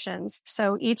subscriptions.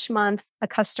 So each month a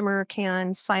customer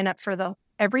can sign up for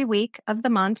every week of the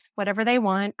month, whatever they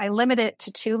want. I limit it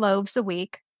to 2 loaves a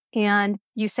week and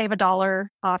you save $1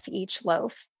 off each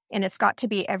loaf. And it's got to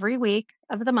be every week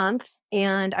of the month.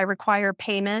 And I require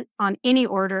payment on any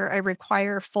order. I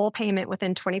require full payment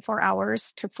within 24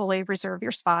 hours to fully reserve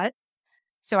your spot.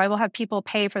 So I will have people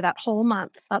pay for that whole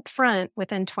month up front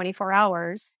within 24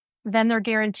 hours. Then they're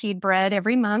guaranteed bread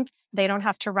every month. They don't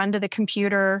have to run to the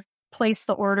computer, place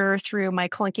the order through my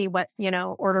clunky,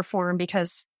 order form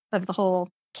because of the whole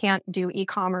can't do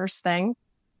e-commerce thing.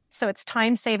 So it's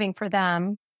time saving for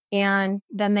them. And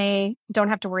then they don't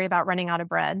have to worry about running out of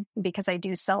bread because I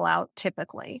do sell out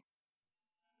typically.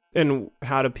 And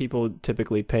how do people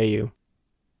typically pay you?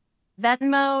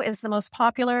 Venmo is the most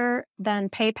popular, then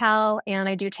PayPal, and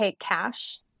I do take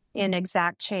cash in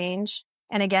exact change.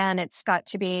 And again, it's got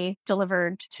to be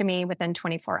delivered to me within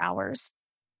 24 hours.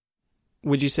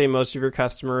 Would you say most of your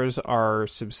customers are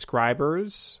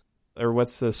subscribers, or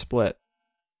what's the split?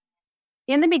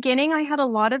 In the beginning, I had a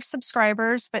lot of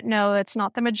subscribers, but no, it's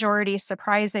not the majority,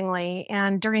 surprisingly.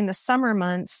 And during the summer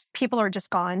months, people are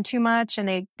just gone too much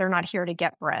and they're not here to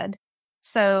get bread.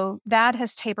 So that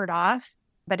has tapered off,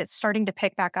 but it's starting to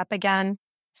pick back up again.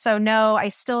 So no, I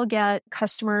still get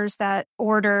customers that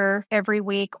order every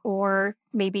week or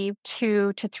maybe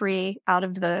 2 to 3 out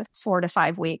of the 4 to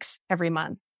 5 weeks every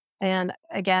month. And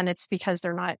again, it's because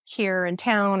they're not here in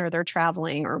town or they're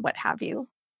traveling or what have you.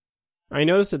 I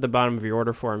noticed at the bottom of your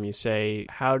order form, you say,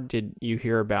 how did you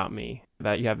hear about me?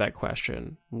 That you have that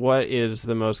question. What is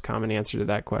the most common answer to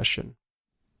that question?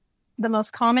 The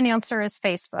most common answer is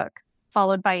Facebook,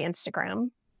 followed by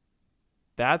Instagram.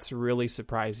 That's really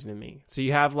surprising to me. So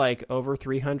you have like over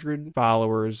 300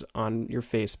 followers on your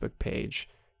Facebook page.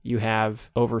 You have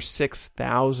over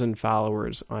 6,000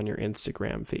 followers on your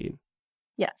Instagram feed.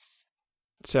 Yes.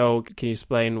 So can you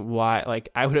explain why, like,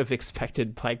 I would have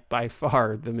expected, like, by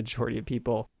far the majority of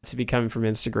people to be coming from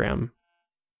Instagram.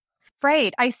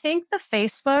 Right. I think the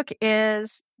Facebook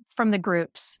is from the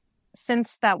groups.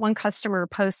 Since that one customer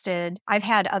posted, I've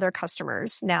had other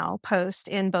customers now post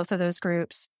in both of those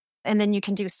groups. And then you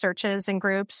can do searches in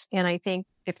groups. And I think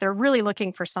if they're really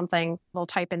looking for something, they'll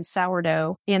type in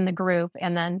sourdough in the group.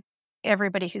 And then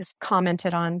everybody who's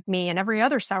commented on me and every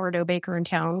other sourdough baker in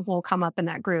town will come up in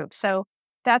that group. So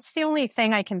that's the only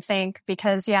thing I can think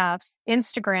because, yeah,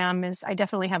 Instagram is, I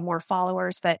definitely have more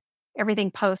followers, but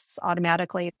everything posts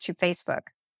automatically to Facebook.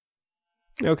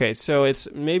 Okay, so it's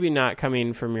maybe not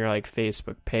coming from your like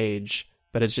Facebook page,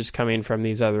 but it's just coming from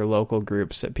these other local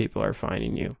groups that people are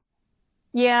finding you.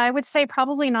 Yeah, I would say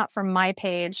probably not from my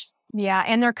page. Yeah,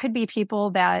 and there could be people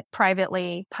that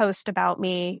privately post about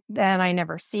me that I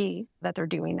never see that they're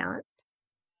doing that.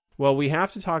 Well, we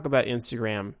have to talk about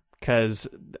Instagram because,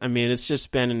 I mean, it's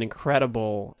just been an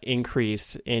incredible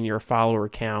increase in your follower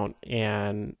count.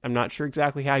 And I'm not sure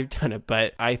exactly how you've done it,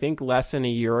 but I think less than a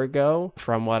year ago,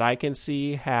 from what I can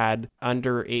see, had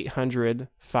under 800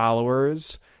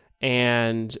 followers.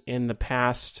 And in the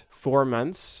past 4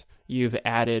 months, you've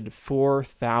added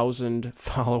 4,000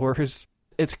 followers.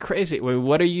 It's crazy. I mean,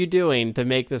 what are you doing to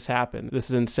make this happen?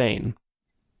 This is insane.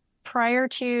 Prior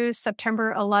to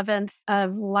September 11th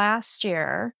of last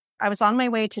year, I was on my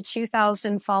way to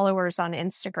 2,000 followers on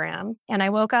Instagram. And I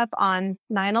woke up on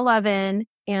 9/11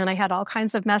 and I had all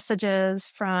kinds of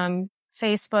messages from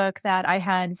Facebook that I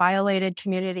had violated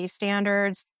community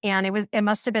standards. And it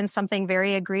must have been something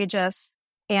very egregious.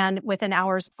 And within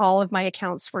hours, all of my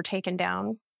accounts were taken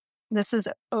down. This is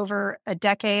over a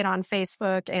decade on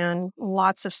Facebook and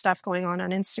lots of stuff going on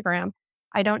Instagram.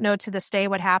 I don't know to this day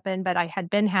what happened, but I had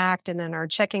been hacked and then our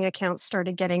checking accounts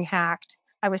started getting hacked.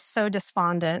 I was so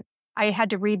despondent. I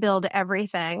had to rebuild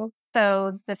everything.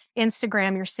 So the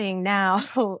Instagram you're seeing now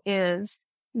is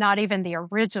not even the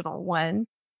original one,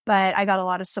 but I got a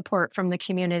lot of support from the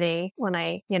community when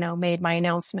I, made my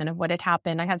announcement of what had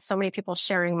happened. I had so many people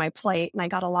sharing my plight and I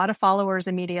got a lot of followers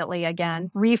immediately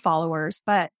again, re-followers.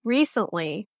 But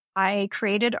recently I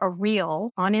created a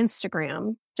reel on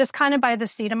Instagram just kind of by the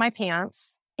seat of my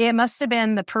pants. It must have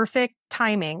been the perfect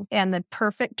timing and the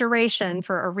perfect duration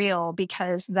for a reel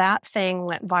because that thing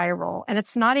went viral. And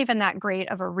it's not even that great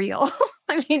of a reel.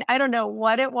 I mean, I don't know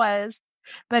what it was,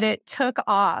 but it took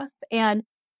off. And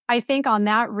I think on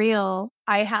that reel,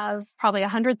 I have probably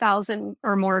 100,000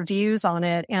 or more views on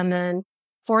it and then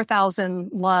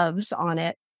 4,000 loves on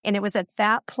it. And it was at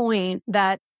that point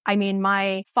that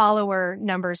my follower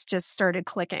numbers just started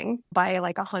clicking by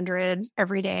like 100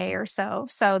 every day or so.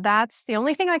 So that's the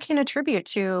only thing I can attribute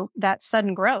to that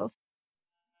sudden growth.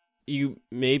 You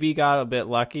maybe got a bit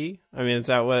lucky. I mean, is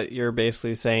that what you're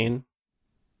basically saying?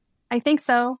 I think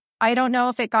so. I don't know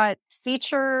if it got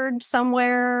featured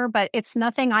somewhere, but it's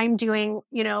nothing I'm doing,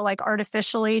 like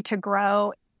artificially to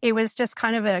grow. It was just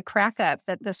kind of a crack up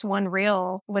that this one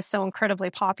reel was so incredibly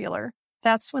popular.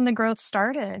 That's when the growth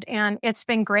started and it's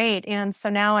been great. And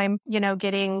so now I'm,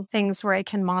 getting things where I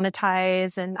can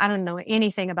monetize and I don't know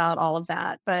anything about all of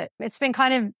that, but it's been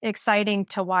kind of exciting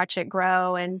to watch it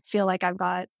grow and feel like I've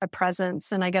got a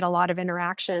presence and I get a lot of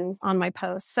interaction on my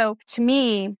posts. So to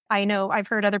me, I know I've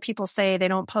heard other people say they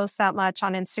don't post that much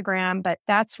on Instagram, but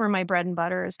that's where my bread and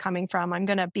butter is coming from. I'm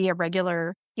going to be a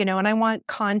regular and I want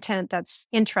content that's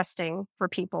interesting for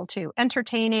people too,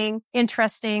 entertaining,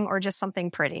 interesting, or just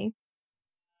something pretty.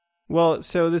 Well,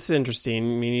 so this is interesting.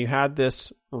 I mean, you had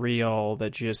this reel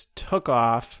that just took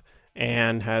off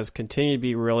and has continued to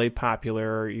be really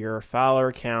popular. Your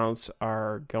follower counts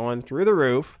are going through the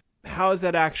roof. How has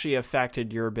that actually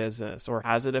affected your business, or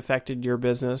has it affected your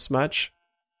business much?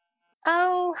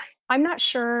 Oh, I'm not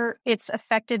sure it's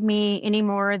affected me any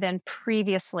more than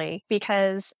previously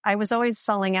because I was always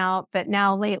selling out, but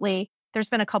now lately there's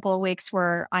been a couple of weeks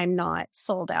where I'm not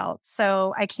sold out.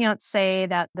 So I can't say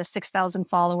that the 6,000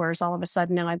 followers, all of a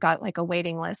sudden now I've got like a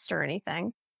waiting list or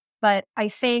anything. But I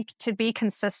think to be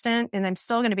consistent, and I'm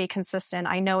still going to be consistent,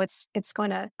 I know it's going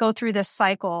to go through this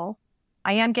cycle.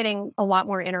 I am getting a lot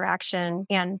more interaction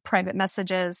and private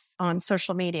messages on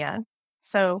social media.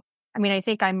 So, I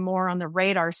think I'm more on the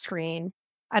radar screen.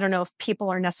 I don't know if people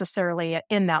are necessarily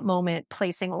in that moment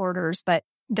placing orders, but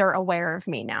they're aware of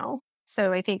me now.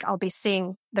 So I think I'll be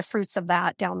seeing the fruits of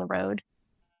that down the road.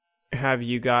 Have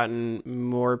you gotten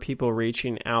more people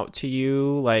reaching out to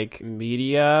you, like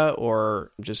media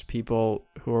or just people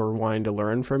who are wanting to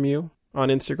learn from you on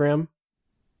Instagram?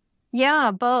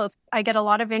 Yeah, both. I get a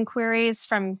lot of inquiries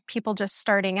from people just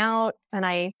starting out and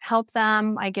I help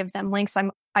them. I give them links.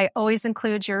 I always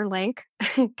include your link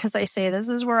because I say this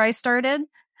is where I started.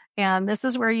 And this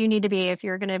is where you need to be if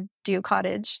you're going to do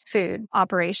cottage food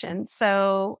operations.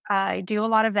 So I do a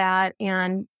lot of that.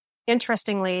 And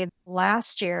interestingly,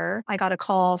 last year, I got a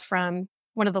call from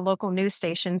one of the local news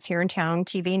stations here in town,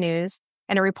 TV News,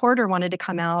 and a reporter wanted to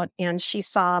come out and she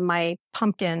saw my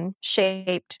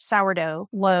pumpkin-shaped sourdough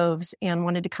loaves and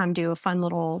wanted to come do a fun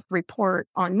little report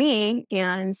on me.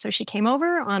 And so she came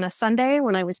over on a Sunday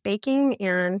when I was baking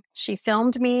and she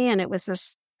filmed me, and it was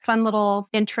this fun little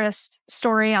interest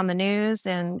story on the news.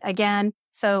 And again,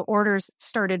 so orders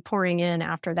started pouring in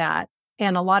after that.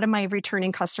 And a lot of my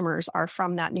returning customers are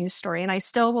from that news story. And I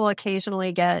still will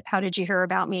occasionally get, how did you hear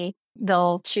about me?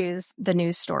 They'll choose the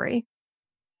news story.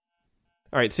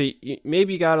 All right, so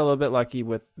maybe you got a little bit lucky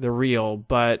with the reel,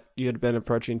 but you had been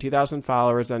approaching 2,000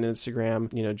 followers on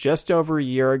Instagram, just over a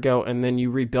year ago, and then you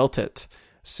rebuilt it.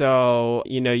 So,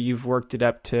 you've worked it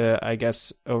up to, I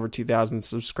guess, over 2,000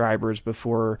 subscribers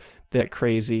before that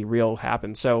crazy reel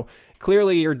happened. So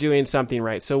clearly you're doing something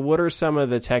right. So what are some of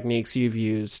the techniques you've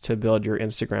used to build your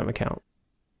Instagram account?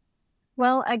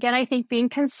 Well, again, I think being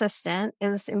consistent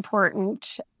is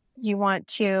important. You want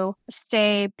to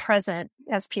stay present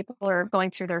as people are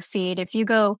going through their feed. If you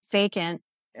go vacant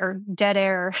or dead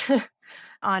air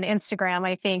on Instagram,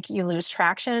 I think you lose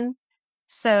traction.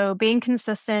 So being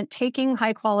consistent, taking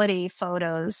high quality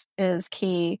photos is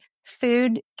key.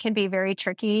 Food can be very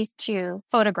tricky to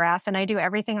photograph, and I do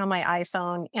everything on my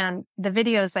iPhone, and the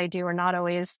videos I do are not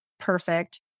always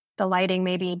perfect. The lighting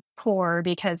may be poor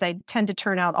because I tend to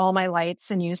turn out all my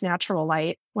lights and use natural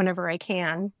light whenever I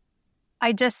can.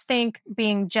 I just think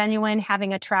being genuine,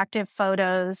 having attractive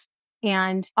photos,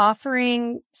 and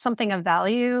offering something of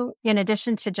value in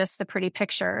addition to just the pretty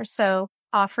picture. So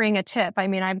offering a tip. I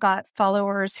mean, I've got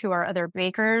followers who are other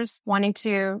bakers wanting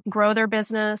to grow their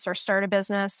business or start a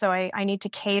business. So I need to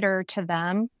cater to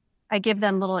them. I give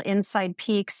them little inside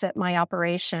peeks at my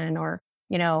operation, or,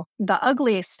 the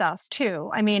ugly stuff too.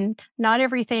 I mean, not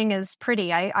everything is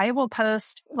pretty. I will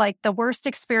post like the worst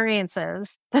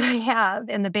experiences that I have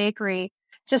in the bakery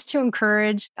just to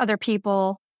encourage other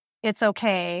people. It's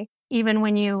okay. Even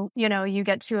when you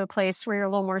get to a place where you're a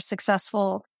little more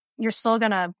successful, you're still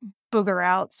going to booger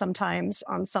out sometimes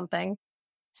on something.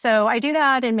 So I do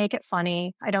that and make it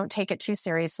funny. I don't take it too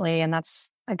seriously. And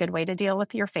that's a good way to deal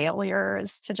with your failure,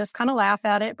 is to just kind of laugh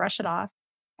at it, brush it off.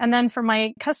 And then for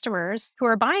my customers who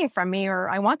are buying from me, or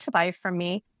I want to buy from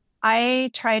me, I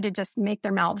try to just make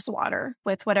their mouths water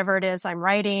with whatever it is I'm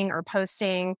writing or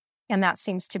posting. And that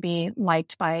seems to be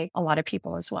liked by a lot of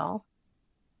people as well.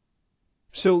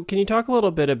 So can you talk a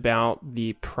little bit about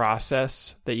the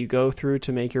process that you go through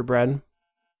to make your bread?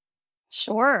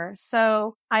 Sure.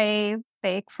 So I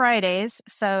bake Fridays.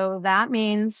 So that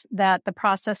means that the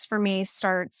process for me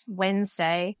starts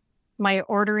Wednesday. My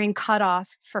ordering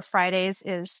cutoff for Fridays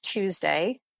is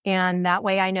Tuesday. And that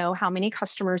way I know how many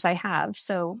customers I have.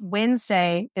 So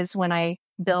Wednesday is when I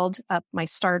build up my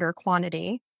starter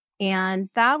quantity. And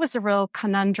that was a real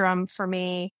conundrum for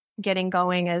me getting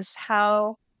going, is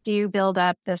how do you build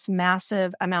up this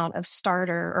massive amount of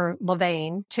starter or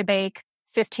levain to bake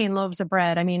 15 loaves of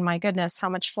bread? I mean, my goodness, how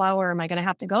much flour am I going to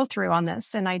have to go through on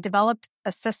this? And I developed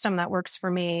a system that works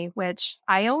for me, which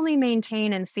I only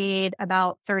maintain and feed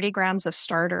about 30 grams of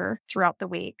starter throughout the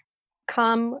week.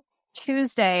 Come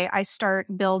Tuesday, I start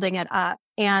building it up.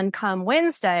 And come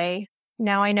Wednesday,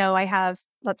 now I know I have,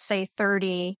 let's say,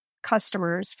 30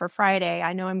 customers for Friday.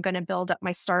 I know I'm going to build up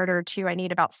my starter to, I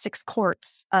need about 6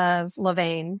 quarts of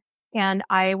levain. And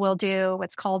I will do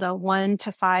what's called a 1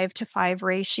 to 5 to 5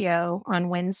 ratio on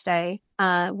Wednesday,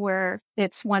 where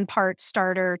it's 1 part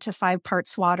starter to 5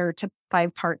 parts water to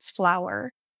 5 parts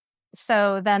flour.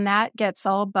 So then that gets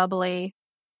all bubbly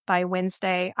by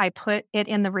Wednesday. I put it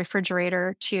in the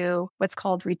refrigerator to what's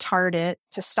called retard it,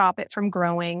 to stop it from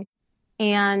growing.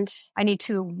 And I need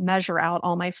to measure out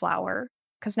all my flour,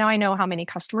 because now I know how many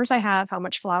customers I have, how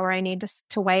much flour I need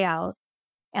to weigh out.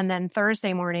 And then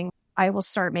Thursday morning, I will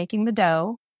start making the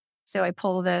dough. So I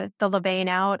pull the levain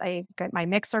out. I get my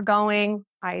mixer going.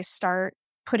 I start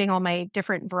putting all my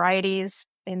different varieties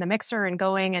in the mixer and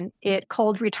going, and it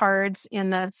cold retards in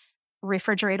the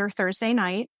refrigerator Thursday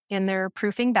night in their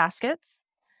proofing baskets.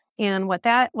 And what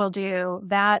that will do,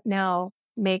 that now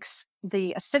makes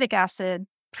the acetic acid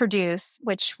produce,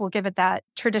 which will give it that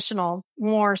traditional,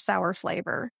 more sour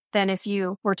flavor than if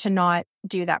you were to not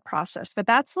do that process. But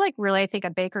that's like really, I think, a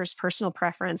baker's personal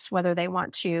preference, whether they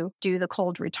want to do the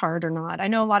cold retard or not. I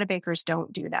know a lot of bakers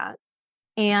don't do that.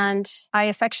 And I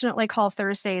affectionately call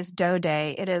Thursdays dough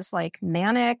day. It is like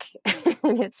manic,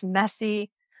 it's messy.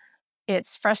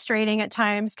 It's frustrating at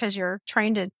times because you're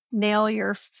trying to nail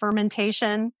your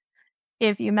fermentation.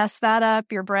 If you mess that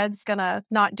up, your bread's going to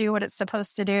not do what it's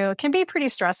supposed to do. It can be pretty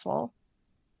stressful.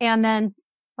 And then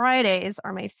Fridays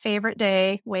are my favorite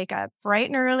day. Wake up bright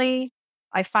and early.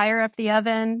 I fire up the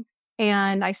oven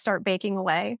and I start baking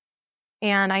away.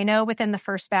 And I know within the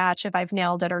first batch if I've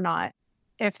nailed it or not.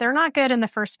 If they're not good in the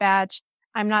first batch,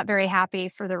 I'm not very happy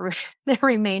for the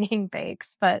remaining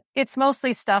bakes. But it's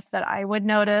mostly stuff that I would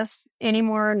notice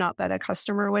anymore, not that a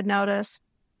customer would notice.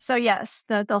 So yes,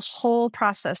 the whole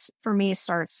process for me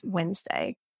starts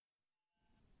Wednesday.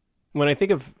 When I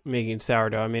think of making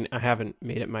sourdough, I mean, I haven't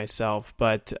made it myself,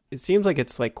 but it seems like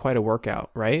it's like quite a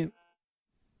workout, right?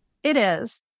 It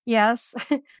is. Yes.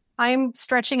 I'm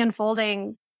stretching and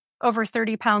folding over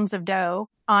 30 pounds of dough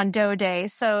on dough day.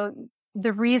 So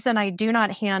the reason I do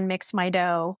not hand mix my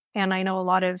dough, and I know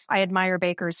I admire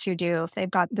bakers who do, if they've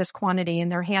got this quantity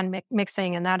and they're hand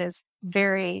mixing, and that is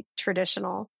very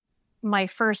traditional. My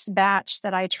first batch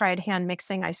that I tried hand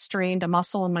mixing, I strained a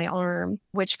muscle in my arm,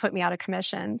 which put me out of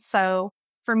commission. So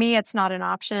for me, it's not an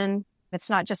option. It's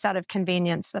not just out of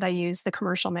convenience that I use the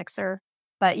commercial mixer.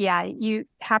 But yeah, you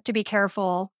have to be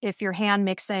careful. If you're hand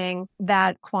mixing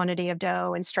that quantity of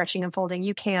dough and stretching and folding,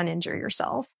 you can injure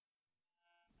yourself.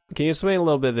 Can you explain a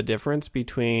little bit of the difference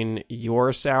between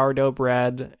your sourdough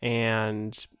bread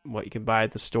and what you can buy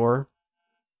at the store?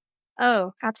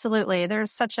 Oh, absolutely.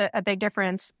 There's such a big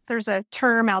difference. There's a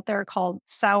term out there called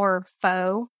sour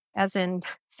faux, as in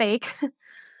fake.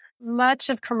 Much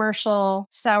of commercial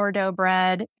sourdough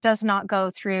bread does not go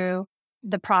through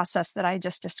the process that I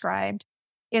just described.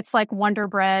 It's like Wonder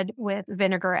Bread with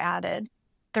vinegar added.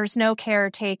 There's no care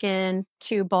taken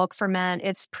to bulk ferment.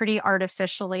 It's pretty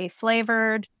artificially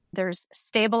flavored. There's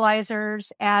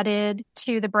stabilizers added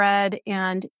to the bread.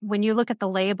 And when you look at the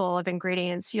label of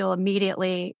ingredients, you'll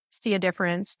immediately see a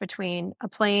difference between a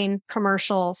plain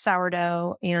commercial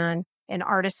sourdough and an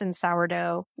artisan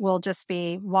sourdough will just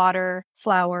be water,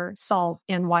 flour, salt,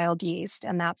 and wild yeast.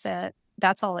 And that's it.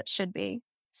 That's all it should be.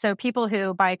 So people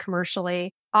who buy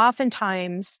commercially,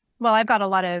 oftentimes, well, I've got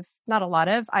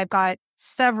I've got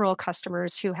several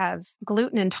customers who have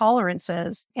gluten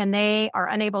intolerances and they are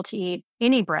unable to eat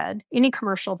any bread, any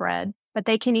commercial bread, but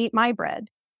they can eat my bread.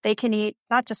 They can eat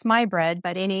not just my bread,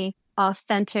 but any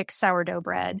authentic sourdough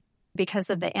bread because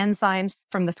of the enzymes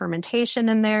from the fermentation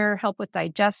in there, help with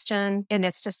digestion. And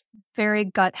it's just very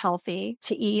gut healthy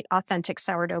to eat authentic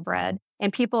sourdough bread.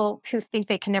 And people who think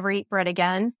they can never eat bread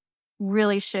again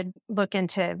really should look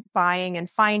into buying and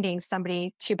finding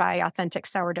somebody to buy authentic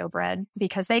sourdough bread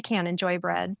because they can't enjoy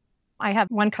bread. I have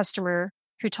one customer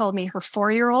who told me her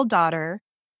 4-year-old daughter,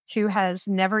 who has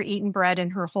never eaten bread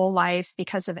in her whole life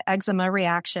because of eczema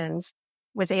reactions,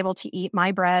 was able to eat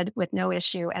my bread with no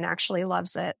issue and actually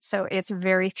loves it. So it's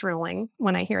very thrilling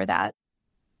when I hear that.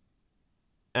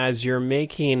 As you're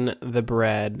making the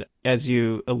bread, as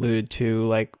you alluded to,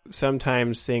 like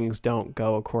sometimes things don't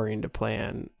go according to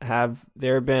plan. Have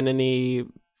there been any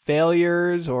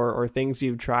failures or things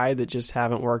you've tried that just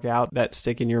haven't worked out that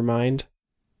stick in your mind?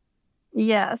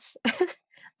 Yes.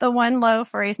 The one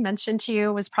loaf where I mentioned to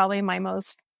you was probably my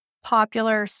most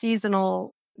popular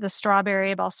seasonal, the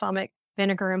strawberry balsamic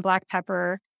vinegar and black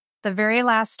pepper. The very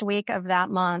last week of that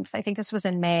month, I think this was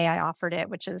in May, I offered it,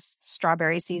 which is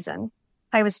strawberry season.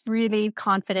 I was really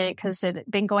confident because it had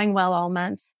been going well all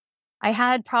month. I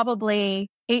had probably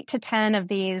 8 to 10 of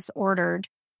these ordered.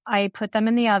 I put them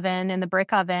in the oven, in the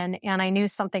brick oven, and I knew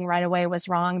something right away was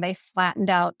wrong. They flattened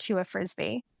out to a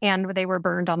frisbee and they were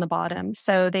burned on the bottom.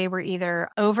 So they were either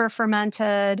over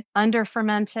fermented, under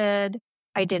fermented.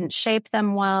 I didn't shape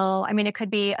them well. I mean, it could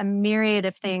be a myriad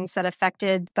of things that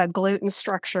affected the gluten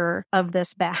structure of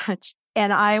this batch.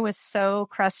 And I was so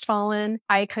crestfallen,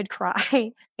 I could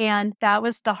cry. And that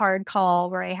was the hard call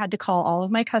where I had to call all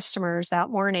of my customers that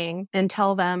morning and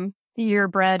tell them, your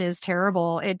bread is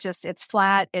terrible. It's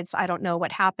flat. I don't know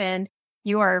what happened.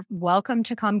 You are welcome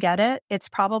to come get it. It's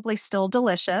probably still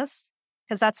delicious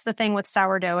because that's the thing with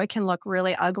sourdough. It can look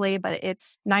really ugly, but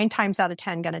it's 9 times out of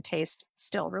 10 going to taste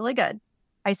still really good.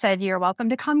 I said, you're welcome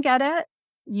to come get it.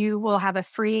 You will have a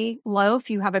free loaf.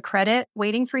 You have a credit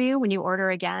waiting for you when you order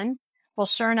again. Well,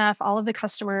 sure enough, all of the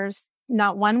customers,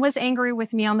 not one was angry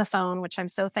with me on the phone, which I'm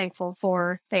so thankful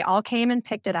for. They all came and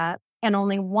picked it up. And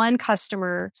only one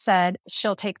customer said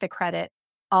she'll take the credit.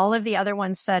 All of the other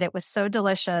ones said it was so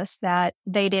delicious that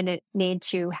they didn't need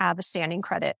to have a standing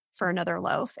credit for another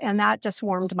loaf. And that just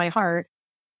warmed my heart.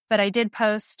 But I did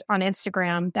post on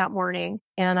Instagram that morning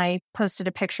and I posted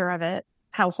a picture of it,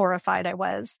 how horrified I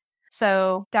was.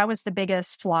 So that was the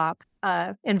biggest flop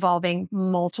involving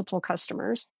multiple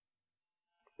customers.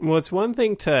 Well, it's one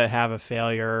thing to have a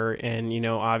failure and,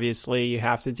 obviously you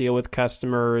have to deal with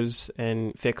customers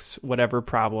and fix whatever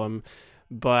problem,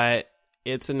 but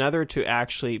it's another to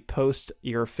actually post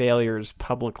your failures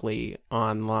publicly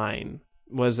online.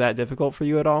 Was that difficult for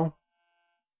you at all?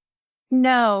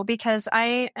 No, because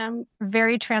I am a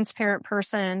very transparent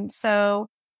person. So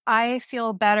I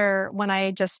feel better when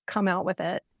I just come out with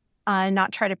it and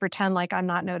not try to pretend like I'm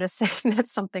not noticing that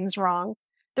something's wrong.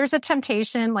 There's a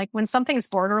temptation, like when something's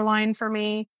borderline for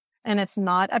me and it's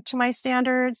not up to my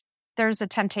standards, there's a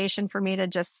temptation for me to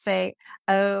just say,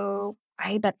 oh,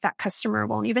 I bet that customer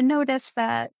won't even notice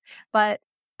that. But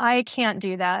I can't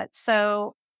do that.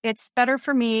 So it's better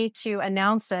for me to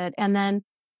announce it. And then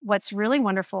what's really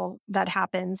wonderful that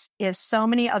happens is so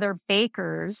many other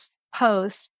bakers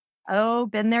post, oh,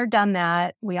 been there, done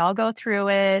that. We all go through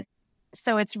it.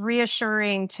 So it's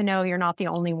reassuring to know you're not the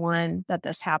only one that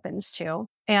this happens to.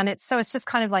 And it's just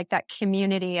kind of like that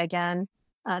community again,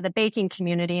 the baking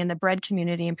community and the bread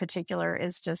community in particular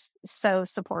is just so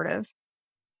supportive.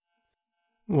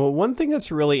 Well, one thing that's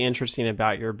really interesting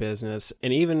about your business,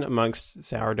 and even amongst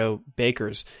sourdough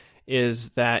bakers, is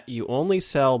that you only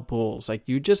sell bowls. Like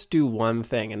you just do one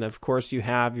thing. And of course you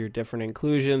have your different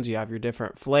inclusions, you have your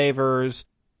different flavors.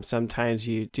 Sometimes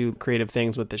you do creative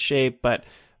things with the shape, but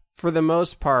for the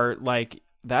most part, like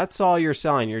that's all you're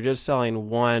selling. You're just selling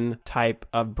one type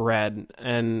of bread.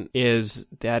 And is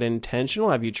that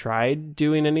intentional? Have you tried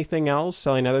doing anything else,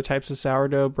 selling other types of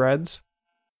sourdough breads?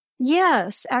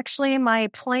 Yes, actually, my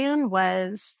plan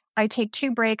was I take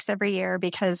 2 breaks every year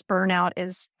because burnout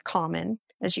is common,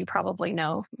 as you probably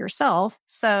know yourself.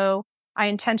 So I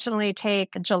intentionally take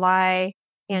July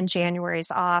and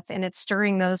January's off. And it's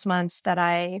during those months that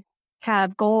I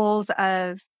have goals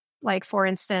of, like, for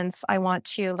instance, I want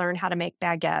to learn how to make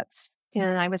baguettes.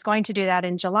 And I was going to do that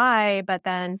in July, but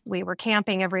then we were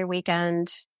camping every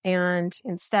weekend. And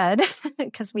instead,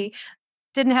 because we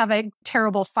didn't have a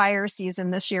terrible fire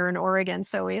season this year in Oregon,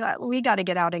 so we thought, we got to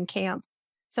get out and camp.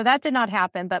 So that did not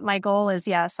happen. But my goal is,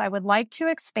 yes, I would like to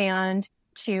expand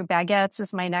to baguettes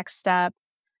as my next step.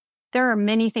 There are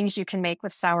many things you can make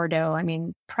with sourdough. I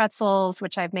mean, pretzels,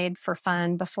 which I've made for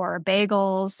fun before,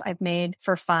 bagels I've made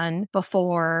for fun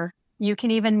before. You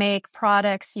can even make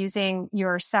products using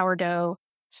your sourdough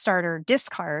starter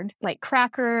discard, like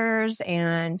crackers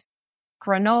and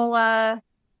granola.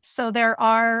 So there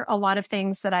are a lot of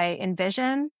things that I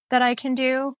envision that I can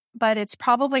do, but it's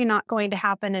probably not going to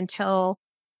happen until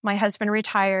my husband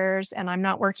retires and I'm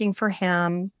not working for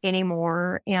him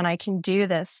anymore and I can do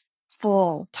this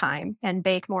full time and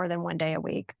bake more than 1 day a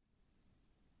week.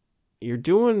 You're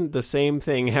doing the same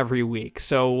thing every week.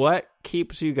 So what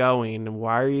keeps you going?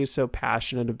 Why are you so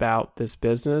passionate about this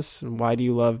business? And why do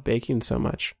you love baking so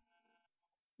much?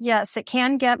 Yes, it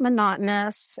can get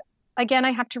monotonous. Again,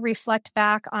 I have to reflect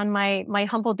back on my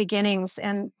humble beginnings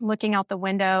and looking out the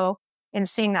window and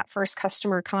seeing that first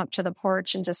customer come up to the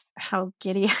porch and just how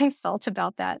giddy I felt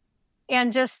about that.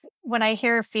 And just when I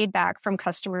hear feedback from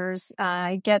customers,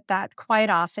 I get that quite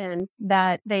often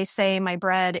that they say my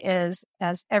bread is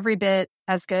as every bit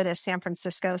as good as San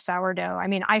Francisco sourdough. I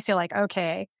mean, I feel like,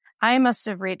 okay, I must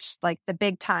have reached like the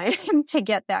big time to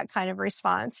get that kind of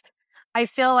response. I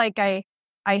feel like I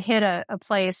hit a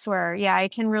place where, yeah, I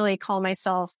can really call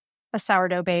myself a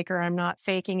sourdough baker. I'm not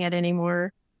faking it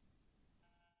anymore.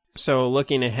 So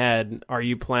looking ahead, are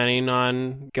you planning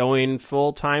on going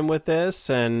full time with this?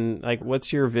 And like,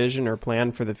 what's your vision or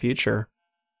plan for the future?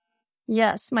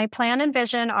 Yes, my plan and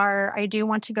vision are I do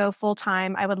want to go full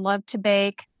time. I would love to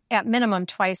bake at minimum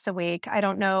twice a week. I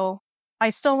don't know. I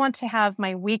still want to have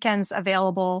my weekends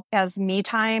available as me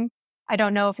time. I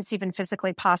don't know if it's even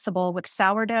physically possible with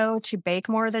sourdough to bake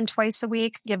more than twice a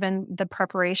week, given the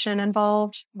preparation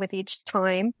involved with each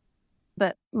time.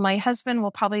 But my husband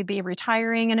will probably be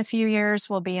retiring in a few years.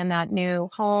 We'll be in that new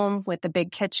home with the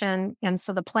big kitchen. And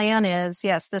so the plan is,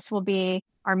 yes, this will be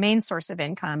our main source of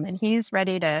income. And he's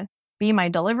ready to be my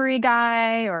delivery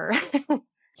guy, or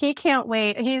he can't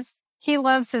wait. He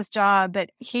loves his job, but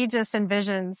he just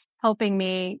envisions helping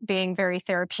me being very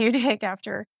therapeutic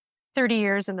after 30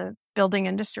 years in the building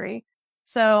industry.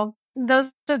 So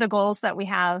those are the goals that we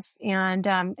have. And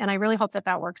I really hope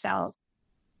that works out.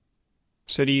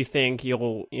 So do you think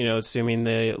you'll, assuming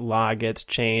the law gets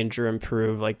changed or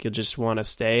improved, like you'll just want to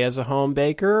stay as a home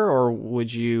baker, or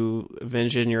would you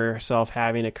envision yourself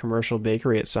having a commercial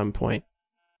bakery at some point?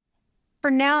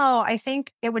 For now, I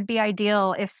think it would be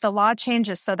ideal if the law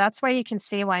changes. So that's why you can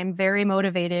see why I'm very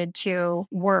motivated to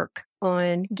work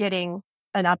on getting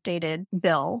an updated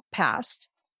bill passed.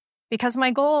 Because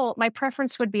my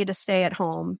preference would be to stay at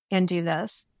home and do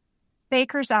this.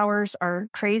 Baker's hours are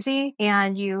crazy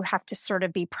and you have to sort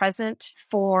of be present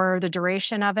for the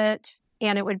duration of it.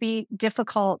 And it would be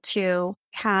difficult to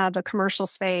have a commercial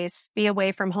space, be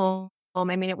away from home. I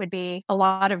mean, it would be a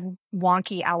lot of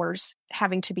wonky hours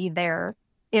having to be there.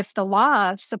 If the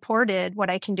law supported what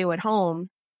I can do at home,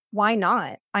 why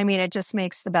not? I mean, it just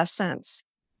makes the best sense.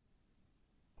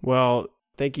 Well,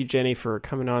 thank you, Jenny, for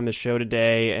coming on the show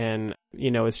today. And,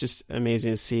 it's just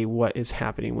amazing to see what is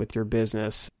happening with your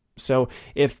business. So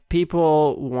if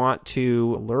people want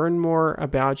to learn more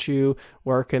about you,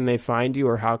 where can they find you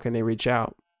or how can they reach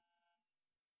out?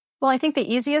 Well, I think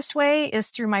the easiest way is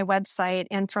through my website.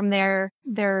 And from there,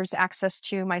 there's access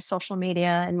to my social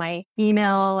media and my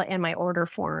email and my order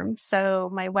form. So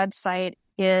my website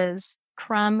is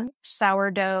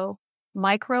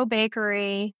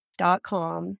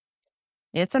crumsourdoughmicrobakery.com.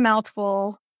 It's a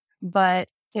mouthful, but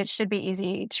it should be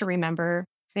easy to remember.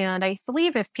 And I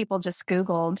believe if people just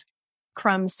Googled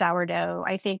Crumb Sourdough,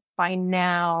 I think by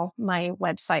now my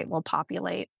website will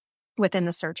populate within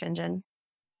the search engine.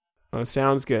 Oh,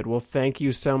 sounds good. Well, thank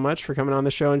you so much for coming on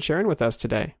the show and sharing with us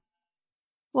today.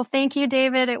 Well, thank you,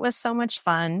 David. It was so much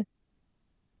fun.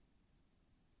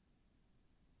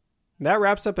 That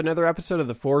wraps up another episode of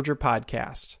the Forager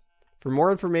Podcast. For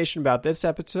more information about this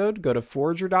episode, go to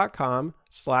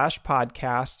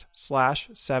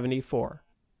forager.com/podcast/74.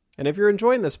 And if you're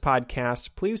enjoying this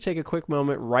podcast, please take a quick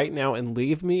moment right now and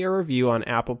leave me a review on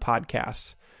Apple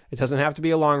Podcasts. It doesn't have to be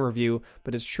a long review,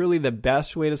 but it's truly the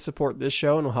best way to support this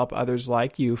show and will help others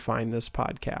like you find this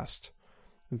podcast.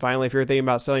 And finally, if you're thinking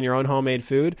about selling your own homemade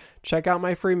food, check out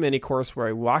my free mini course where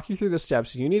I walk you through the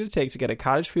steps you need to take to get a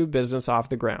cottage food business off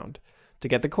the ground. To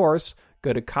get the course,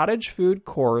 go to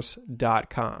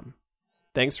cottagefoodcourse.com.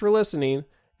 Thanks for listening,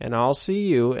 and I'll see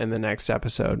you in the next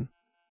episode.